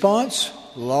response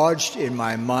lodged in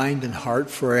my mind and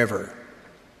heart forever.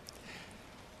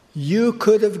 "You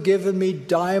could have given me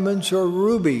diamonds or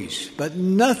rubies, but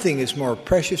nothing is more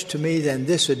precious to me than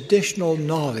this additional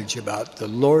knowledge about the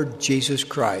Lord Jesus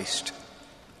Christ."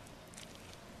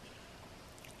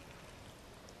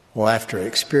 Well, after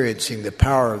experiencing the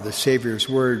power of the Savior's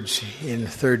words in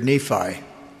 3 Nephi,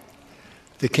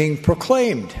 the king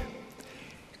proclaimed,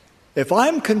 "If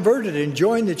I'm converted and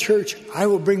join the church, I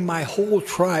will bring my whole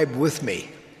tribe with me."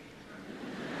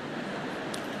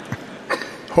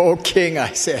 "Oh, king,"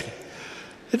 I said,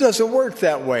 "it doesn't work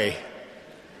that way.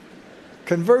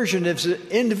 Conversion is an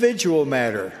individual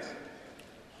matter."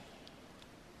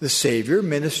 The Savior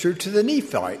ministered to the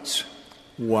Nephites,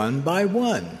 one by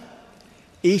one.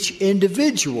 Each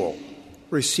individual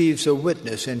receives a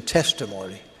witness and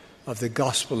testimony of the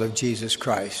gospel of Jesus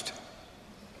Christ.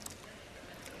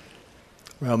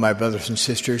 Well, my brothers and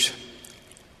sisters,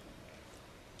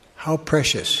 how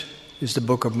precious is the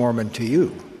Book of Mormon to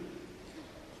you?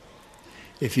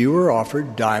 If you were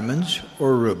offered diamonds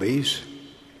or rubies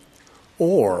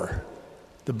or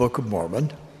the Book of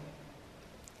Mormon,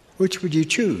 which would you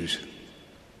choose?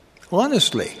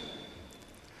 Honestly,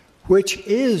 which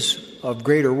is of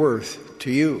greater worth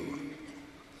to you?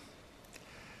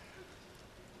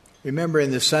 Remember, in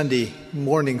the Sunday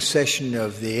morning session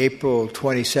of the April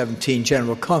 2017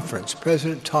 General Conference,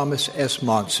 President Thomas S.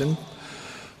 Monson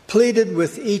pleaded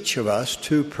with each of us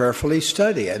to prayerfully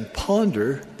study and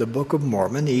ponder the Book of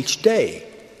Mormon each day.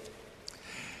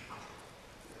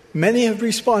 Many have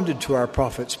responded to our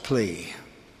prophet's plea.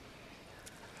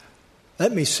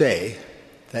 Let me say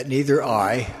that neither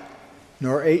I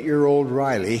nor 8-year-old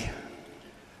Riley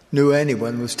knew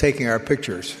anyone was taking our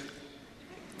pictures.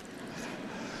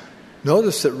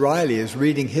 Notice that Riley is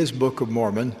reading his Book of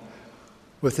Mormon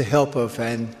with the help of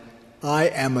an I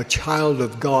Am a Child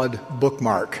of God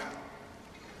bookmark.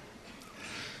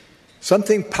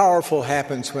 Something powerful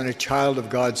happens when a child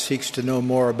of God seeks to know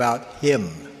more about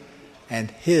Him and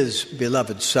His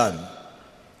beloved Son.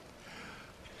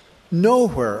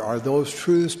 Nowhere are those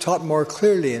truths taught more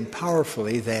clearly and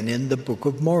powerfully than in the Book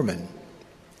of Mormon.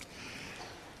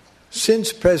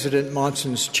 Since President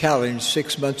Monson's challenge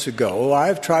 6 months ago,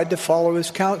 I've tried to follow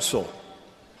his counsel.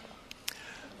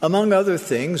 Among other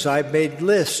things, I've made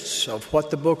lists of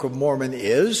what the Book of Mormon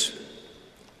is,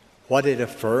 what it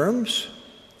affirms,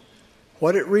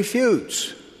 what it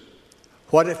refutes,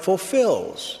 what it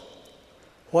fulfills,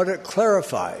 what it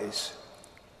clarifies,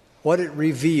 what it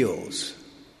reveals.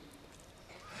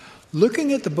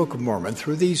 Looking at the Book of Mormon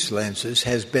through these lenses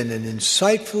has been an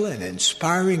insightful and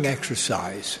inspiring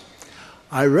exercise.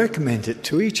 I recommend it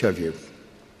to each of you.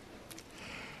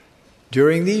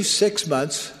 During these 6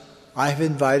 months, I have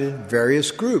invited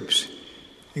various groups,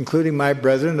 including my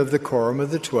brethren of the Quorum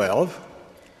of the 12,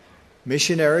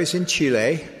 missionaries in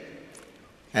Chile,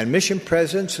 and mission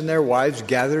presidents and their wives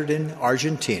gathered in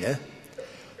Argentina,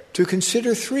 to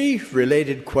consider 3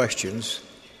 related questions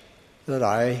that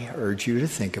I urge you to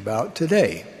think about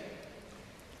today.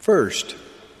 First,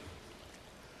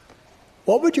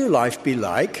 what would your life be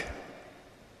like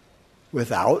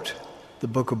without the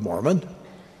Book of Mormon?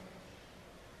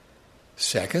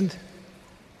 Second,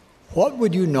 what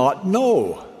would you not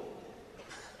know?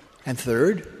 And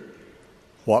third,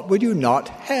 what would you not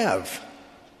have?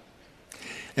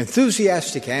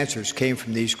 Enthusiastic answers came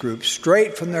from these groups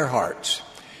straight from their hearts.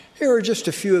 Here are just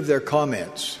a few of their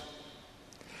comments.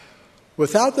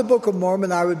 Without the Book of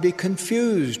Mormon, I would be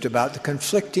confused about the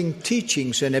conflicting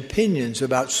teachings and opinions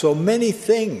about so many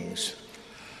things.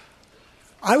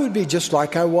 I would be just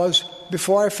like I was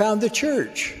before I found the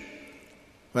church,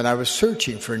 when I was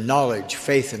searching for knowledge,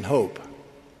 faith, and hope.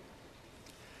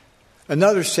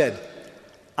 Another said,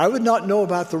 I would not know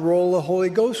about the role the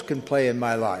Holy Ghost can play in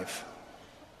my life.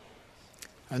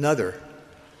 Another,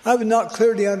 I would not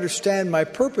clearly understand my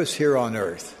purpose here on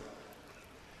earth.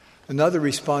 Another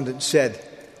respondent said,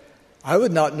 I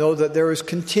would not know that there is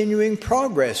continuing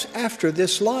progress after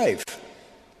this life.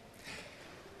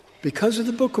 Because of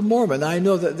the Book of Mormon, I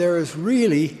know that there is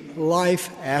really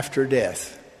life after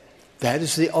death. That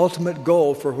is the ultimate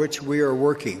goal for which we are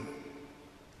working.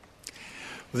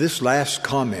 This last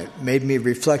comment made me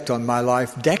reflect on my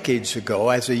life decades ago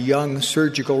as a young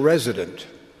surgical resident.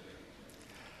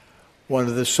 One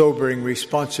of the sobering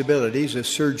responsibilities a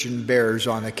surgeon bears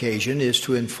on occasion is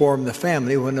to inform the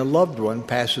family when a loved one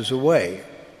passes away.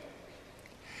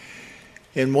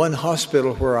 In one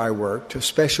hospital where I worked, a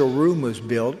special room was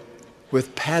built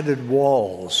with padded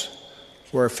walls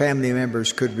where family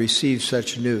members could receive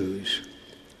such news.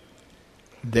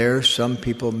 There, some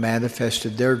people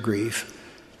manifested their grief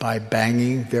by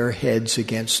banging their heads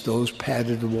against those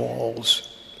padded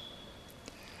walls.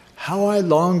 How I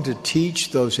long to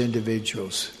teach those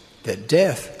individuals that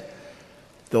death,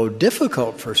 though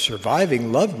difficult for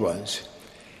surviving loved ones,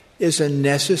 is a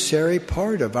necessary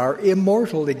part of our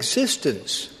immortal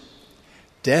existence.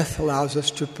 Death allows us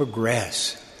to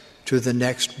progress to the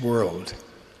next world.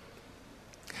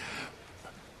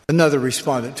 Another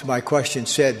respondent to my question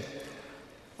said,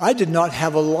 I did not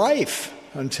have a life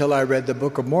until I read the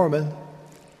Book of Mormon.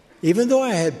 Even though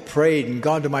I had prayed and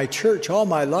gone to my church all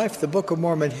my life, the Book of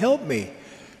Mormon helped me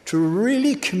to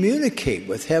really communicate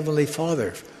with Heavenly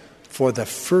Father for the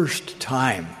first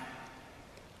time.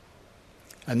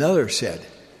 Another said,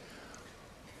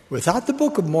 without the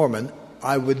Book of Mormon,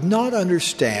 I would not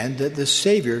understand that the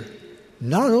Savior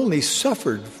not only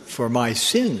suffered for my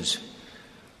sins,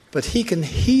 but He can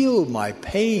heal my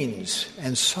pains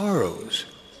and sorrows.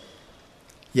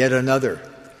 Yet another,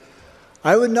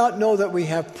 I would not know that we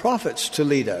have prophets to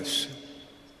lead us.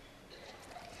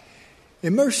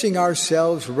 Immersing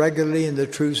ourselves regularly in the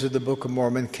truths of the Book of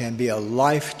Mormon can be a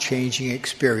life-changing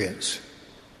experience.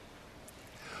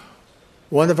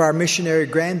 One of our missionary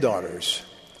granddaughters,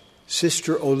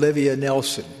 Sister Olivia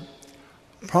Nelson,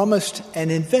 promised an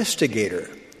investigator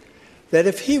that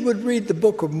if he would read the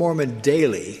Book of Mormon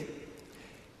daily,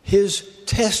 his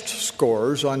test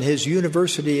scores on his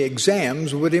university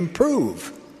exams would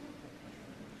improve.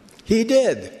 He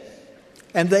did,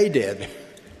 and they did.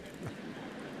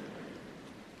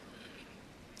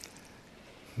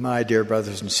 My dear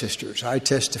brothers and sisters, I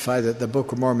testify that the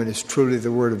Book of Mormon is truly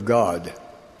the Word of God.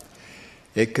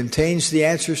 It contains the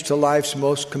answers to life's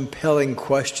most compelling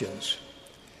questions.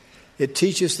 It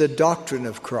teaches the doctrine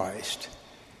of Christ.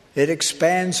 It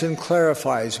expands and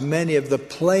clarifies many of the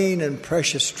plain and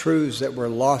precious truths that were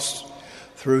lost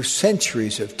through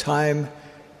centuries of time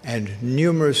and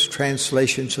numerous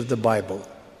translations of the Bible.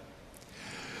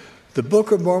 The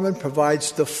Book of Mormon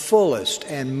provides the fullest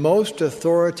and most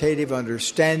authoritative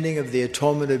understanding of the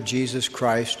atonement of Jesus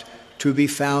Christ to be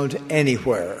found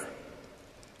anywhere.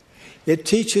 It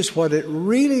teaches what it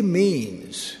really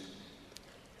means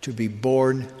to be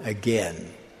born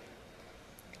again.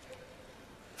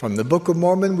 From the Book of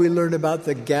Mormon, we learn about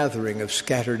the gathering of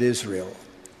scattered Israel.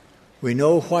 We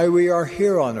know why we are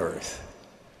here on earth.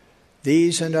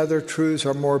 These and other truths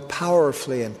are more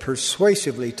powerfully and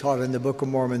persuasively taught in the Book of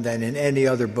Mormon than in any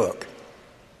other book.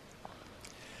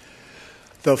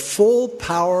 The full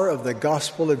power of the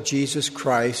gospel of Jesus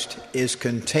Christ is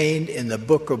contained in the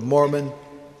Book of Mormon,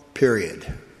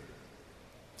 period.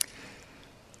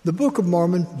 The Book of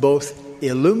Mormon both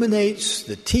illuminates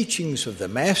the teachings of the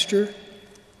Master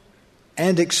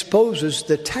and exposes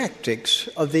the tactics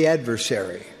of the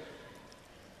adversary.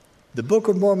 The Book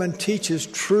of Mormon teaches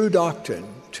true doctrine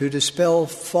to dispel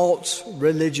false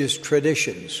religious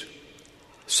traditions,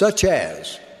 such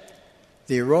as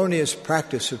the erroneous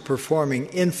practice of performing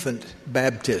infant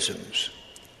baptisms.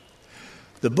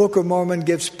 The Book of Mormon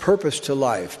gives purpose to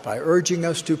life by urging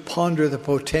us to ponder the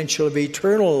potential of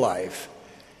eternal life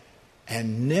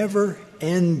and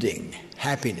never-ending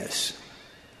happiness.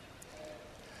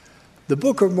 The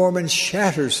Book of Mormon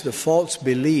shatters the false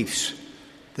beliefs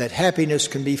that happiness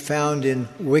can be found in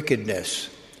wickedness,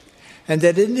 and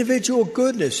that individual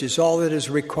goodness is all that is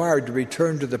required to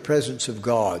return to the presence of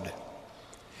God.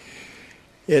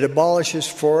 It abolishes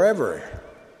forever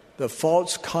the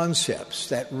false concepts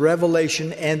that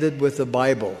revelation ended with the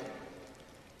Bible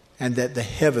and that the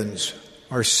heavens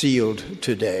are sealed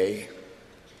today.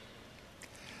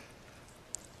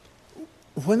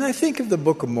 When I think of the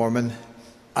Book of Mormon,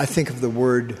 I think of the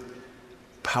word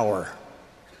power.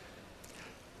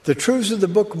 The truths of the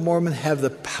Book of Mormon have the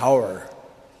power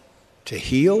to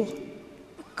heal,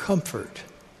 comfort,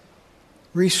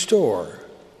 restore,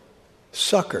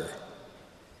 succor,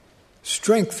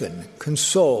 strengthen,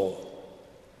 console,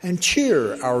 and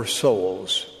cheer our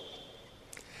souls.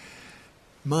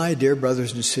 My dear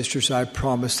brothers and sisters, I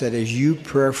promise that as you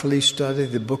prayerfully study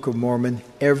the Book of Mormon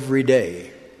every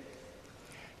day,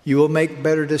 you will make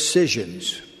better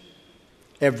decisions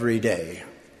every day.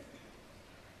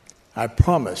 I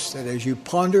promise that as you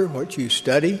ponder what you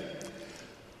study,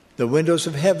 the windows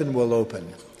of heaven will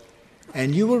open,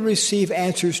 and you will receive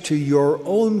answers to your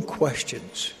own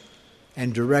questions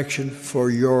and direction for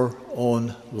your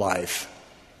own life.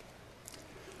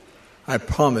 I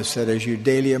promise that as you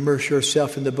daily immerse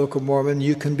yourself in the Book of Mormon,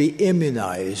 you can be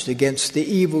immunized against the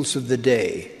evils of the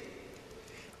day,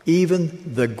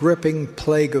 even the gripping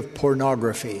plague of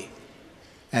pornography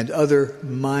and other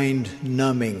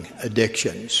mind-numbing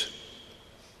addictions.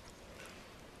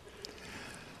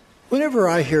 Whenever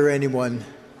I hear anyone,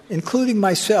 including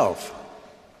myself,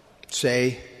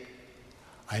 say,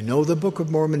 "I know the Book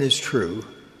of Mormon is true,"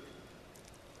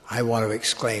 I want to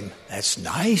exclaim, "That's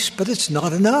nice, but it's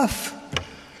not enough."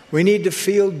 We need to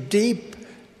feel deep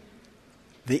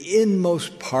the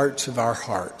inmost parts of our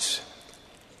hearts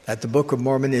that the Book of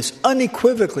Mormon is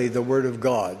unequivocally the Word of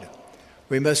God.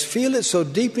 We must feel it so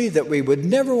deeply that we would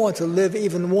never want to live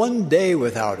even one day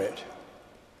without it.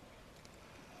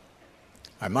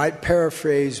 I might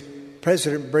paraphrase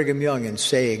President Brigham Young in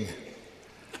saying,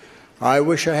 "I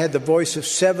wish I had the voice of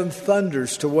seven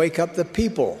thunders to wake up the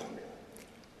people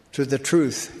to the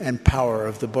truth and power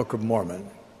of the Book of Mormon."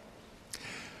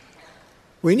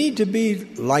 We need to be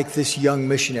like this young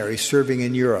missionary serving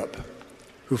in Europe,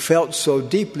 who felt so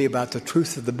deeply about the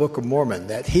truth of the Book of Mormon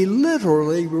that he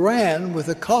literally ran with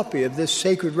a copy of this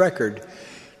sacred record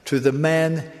to the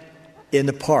man in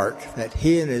the park that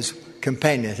he and his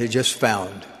companion had just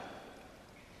found.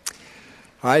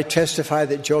 I testify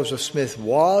that Joseph Smith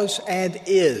was and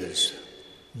is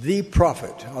the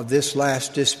prophet of this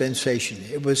last dispensation.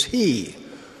 It was he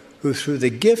who, through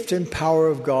the gift and power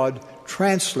of God,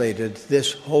 translated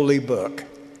this holy book.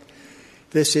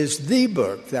 This is the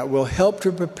book that will help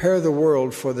to prepare the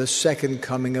world for the second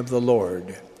coming of the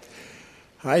Lord.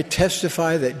 I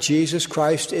testify that Jesus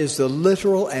Christ is the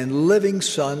literal and living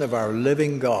Son of our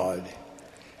living God,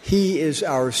 He is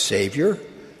our Savior,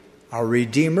 our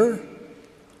Redeemer,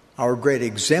 our great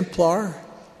exemplar,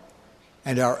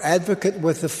 and our advocate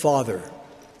with the Father.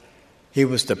 He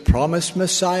was the promised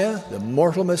Messiah, the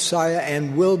mortal Messiah,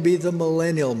 and will be the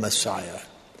millennial Messiah.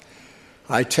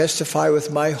 I testify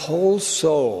with my whole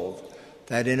soul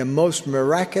that in a most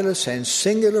miraculous and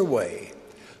singular way,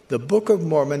 the Book of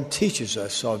Mormon teaches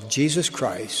us of Jesus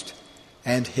Christ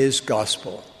and his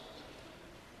gospel.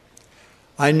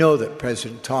 I know that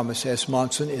President Thomas S.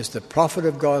 Monson is the prophet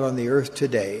of God on the earth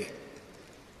today.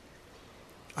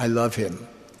 I love him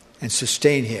and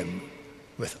sustain him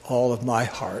with all of my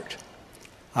heart.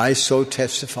 I so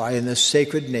testify in the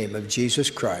sacred name of Jesus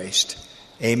Christ.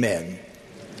 Amen.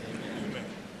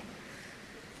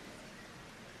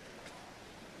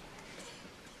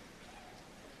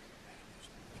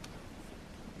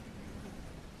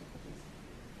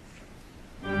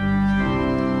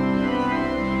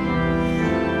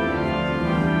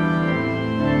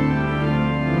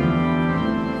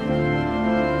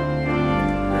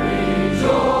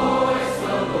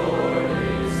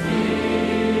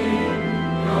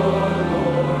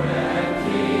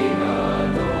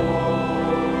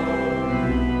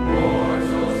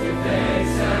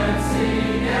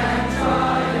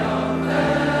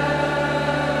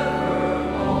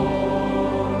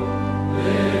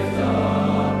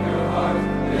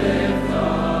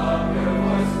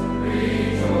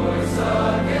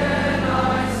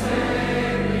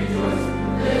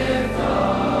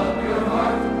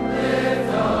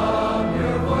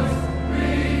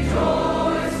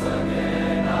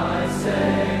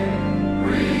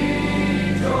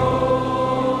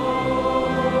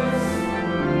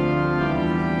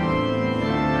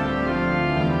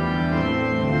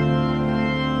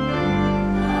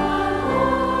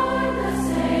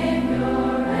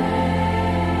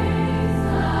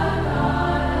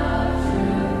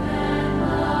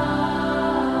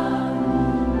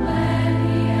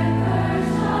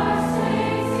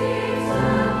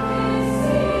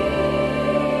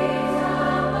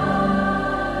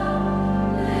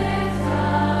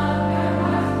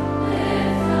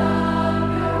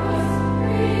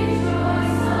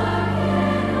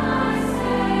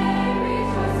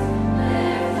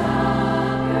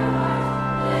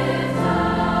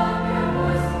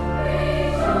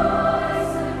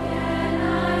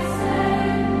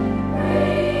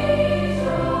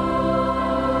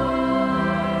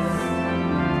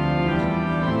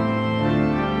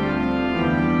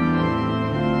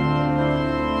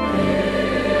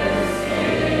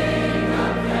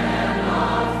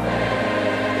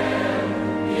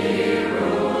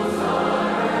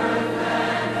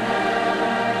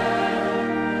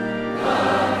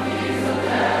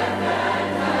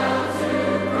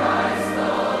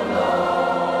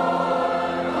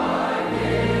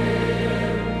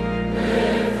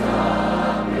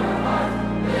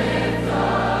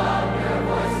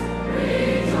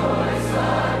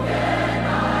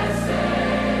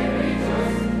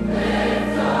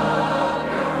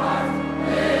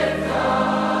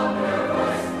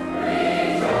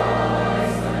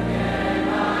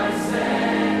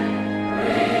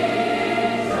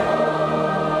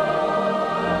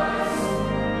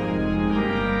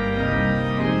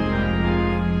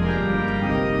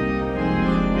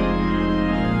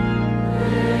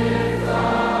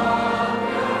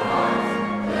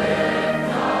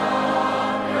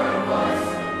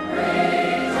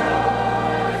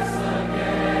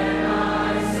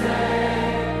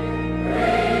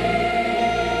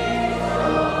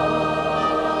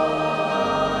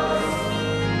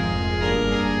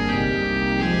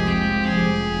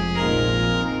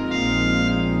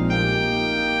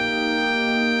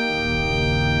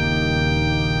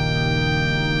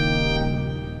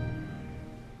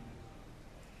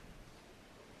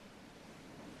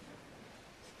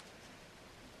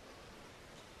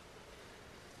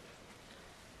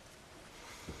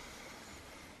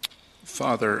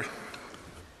 Father,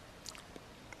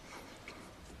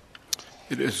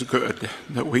 it is good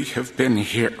that we have been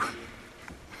here.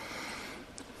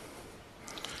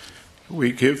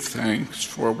 We give thanks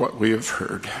for what we have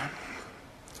heard,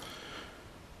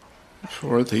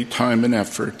 for the time and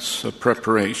efforts of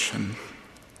preparation,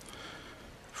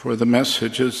 for the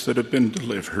messages that have been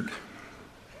delivered.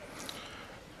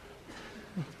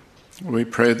 We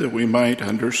pray that we might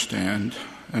understand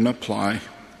and apply.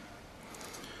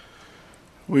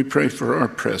 We pray for our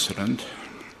President,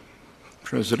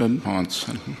 President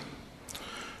Monson,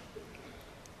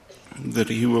 that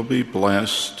he will be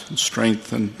blessed and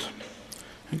strengthened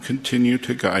and continue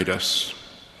to guide us.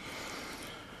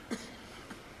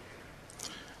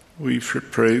 We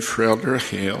pray for Elder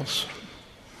Hales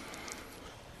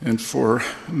and for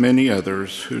many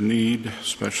others who need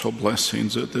special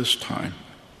blessings at this time.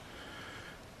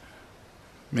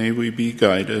 May we be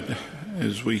guided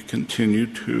as we continue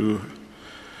to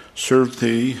serve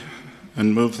Thee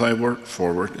and move Thy work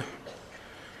forward.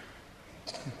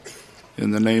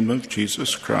 In the name of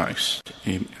Jesus Christ,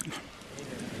 amen.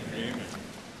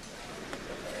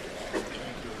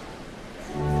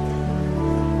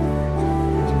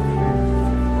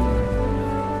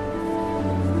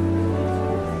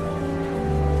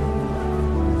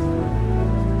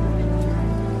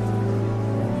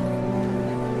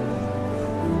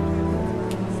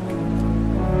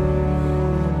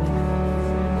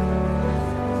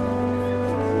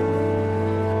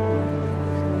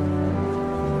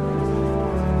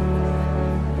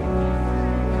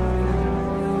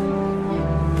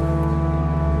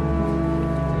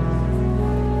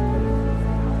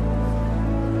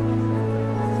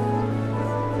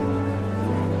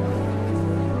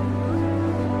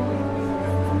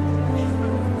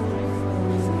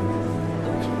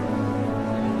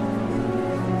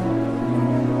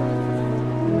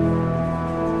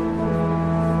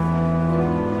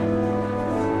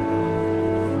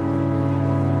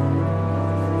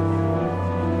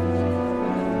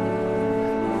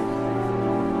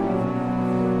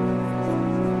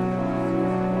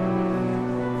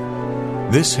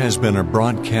 This has been a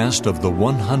broadcast of the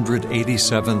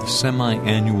 187th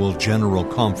Semi-Annual General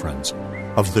Conference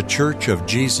of The Church of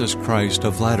Jesus Christ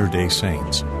of Latter-day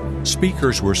Saints.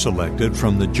 Speakers were selected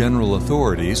from the general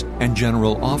authorities and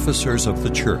general officers of the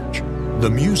church. The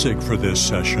music for this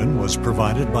session was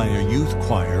provided by a youth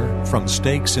choir from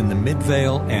stakes in the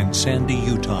Midvale and Sandy,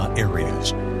 Utah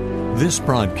areas. This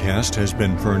broadcast has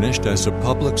been furnished as a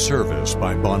public service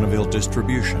by Bonneville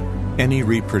Distribution. Any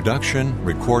reproduction,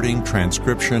 recording,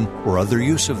 transcription, or other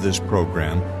use of this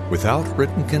program without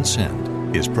written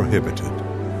consent is prohibited.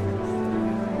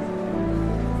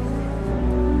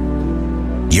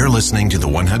 You're listening to the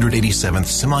 187th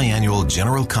Semi-Annual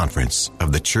General Conference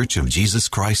of The Church of Jesus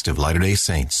Christ of Latter-day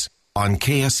Saints on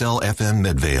KSL FM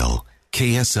Midvale,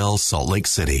 KSL Salt Lake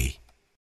City.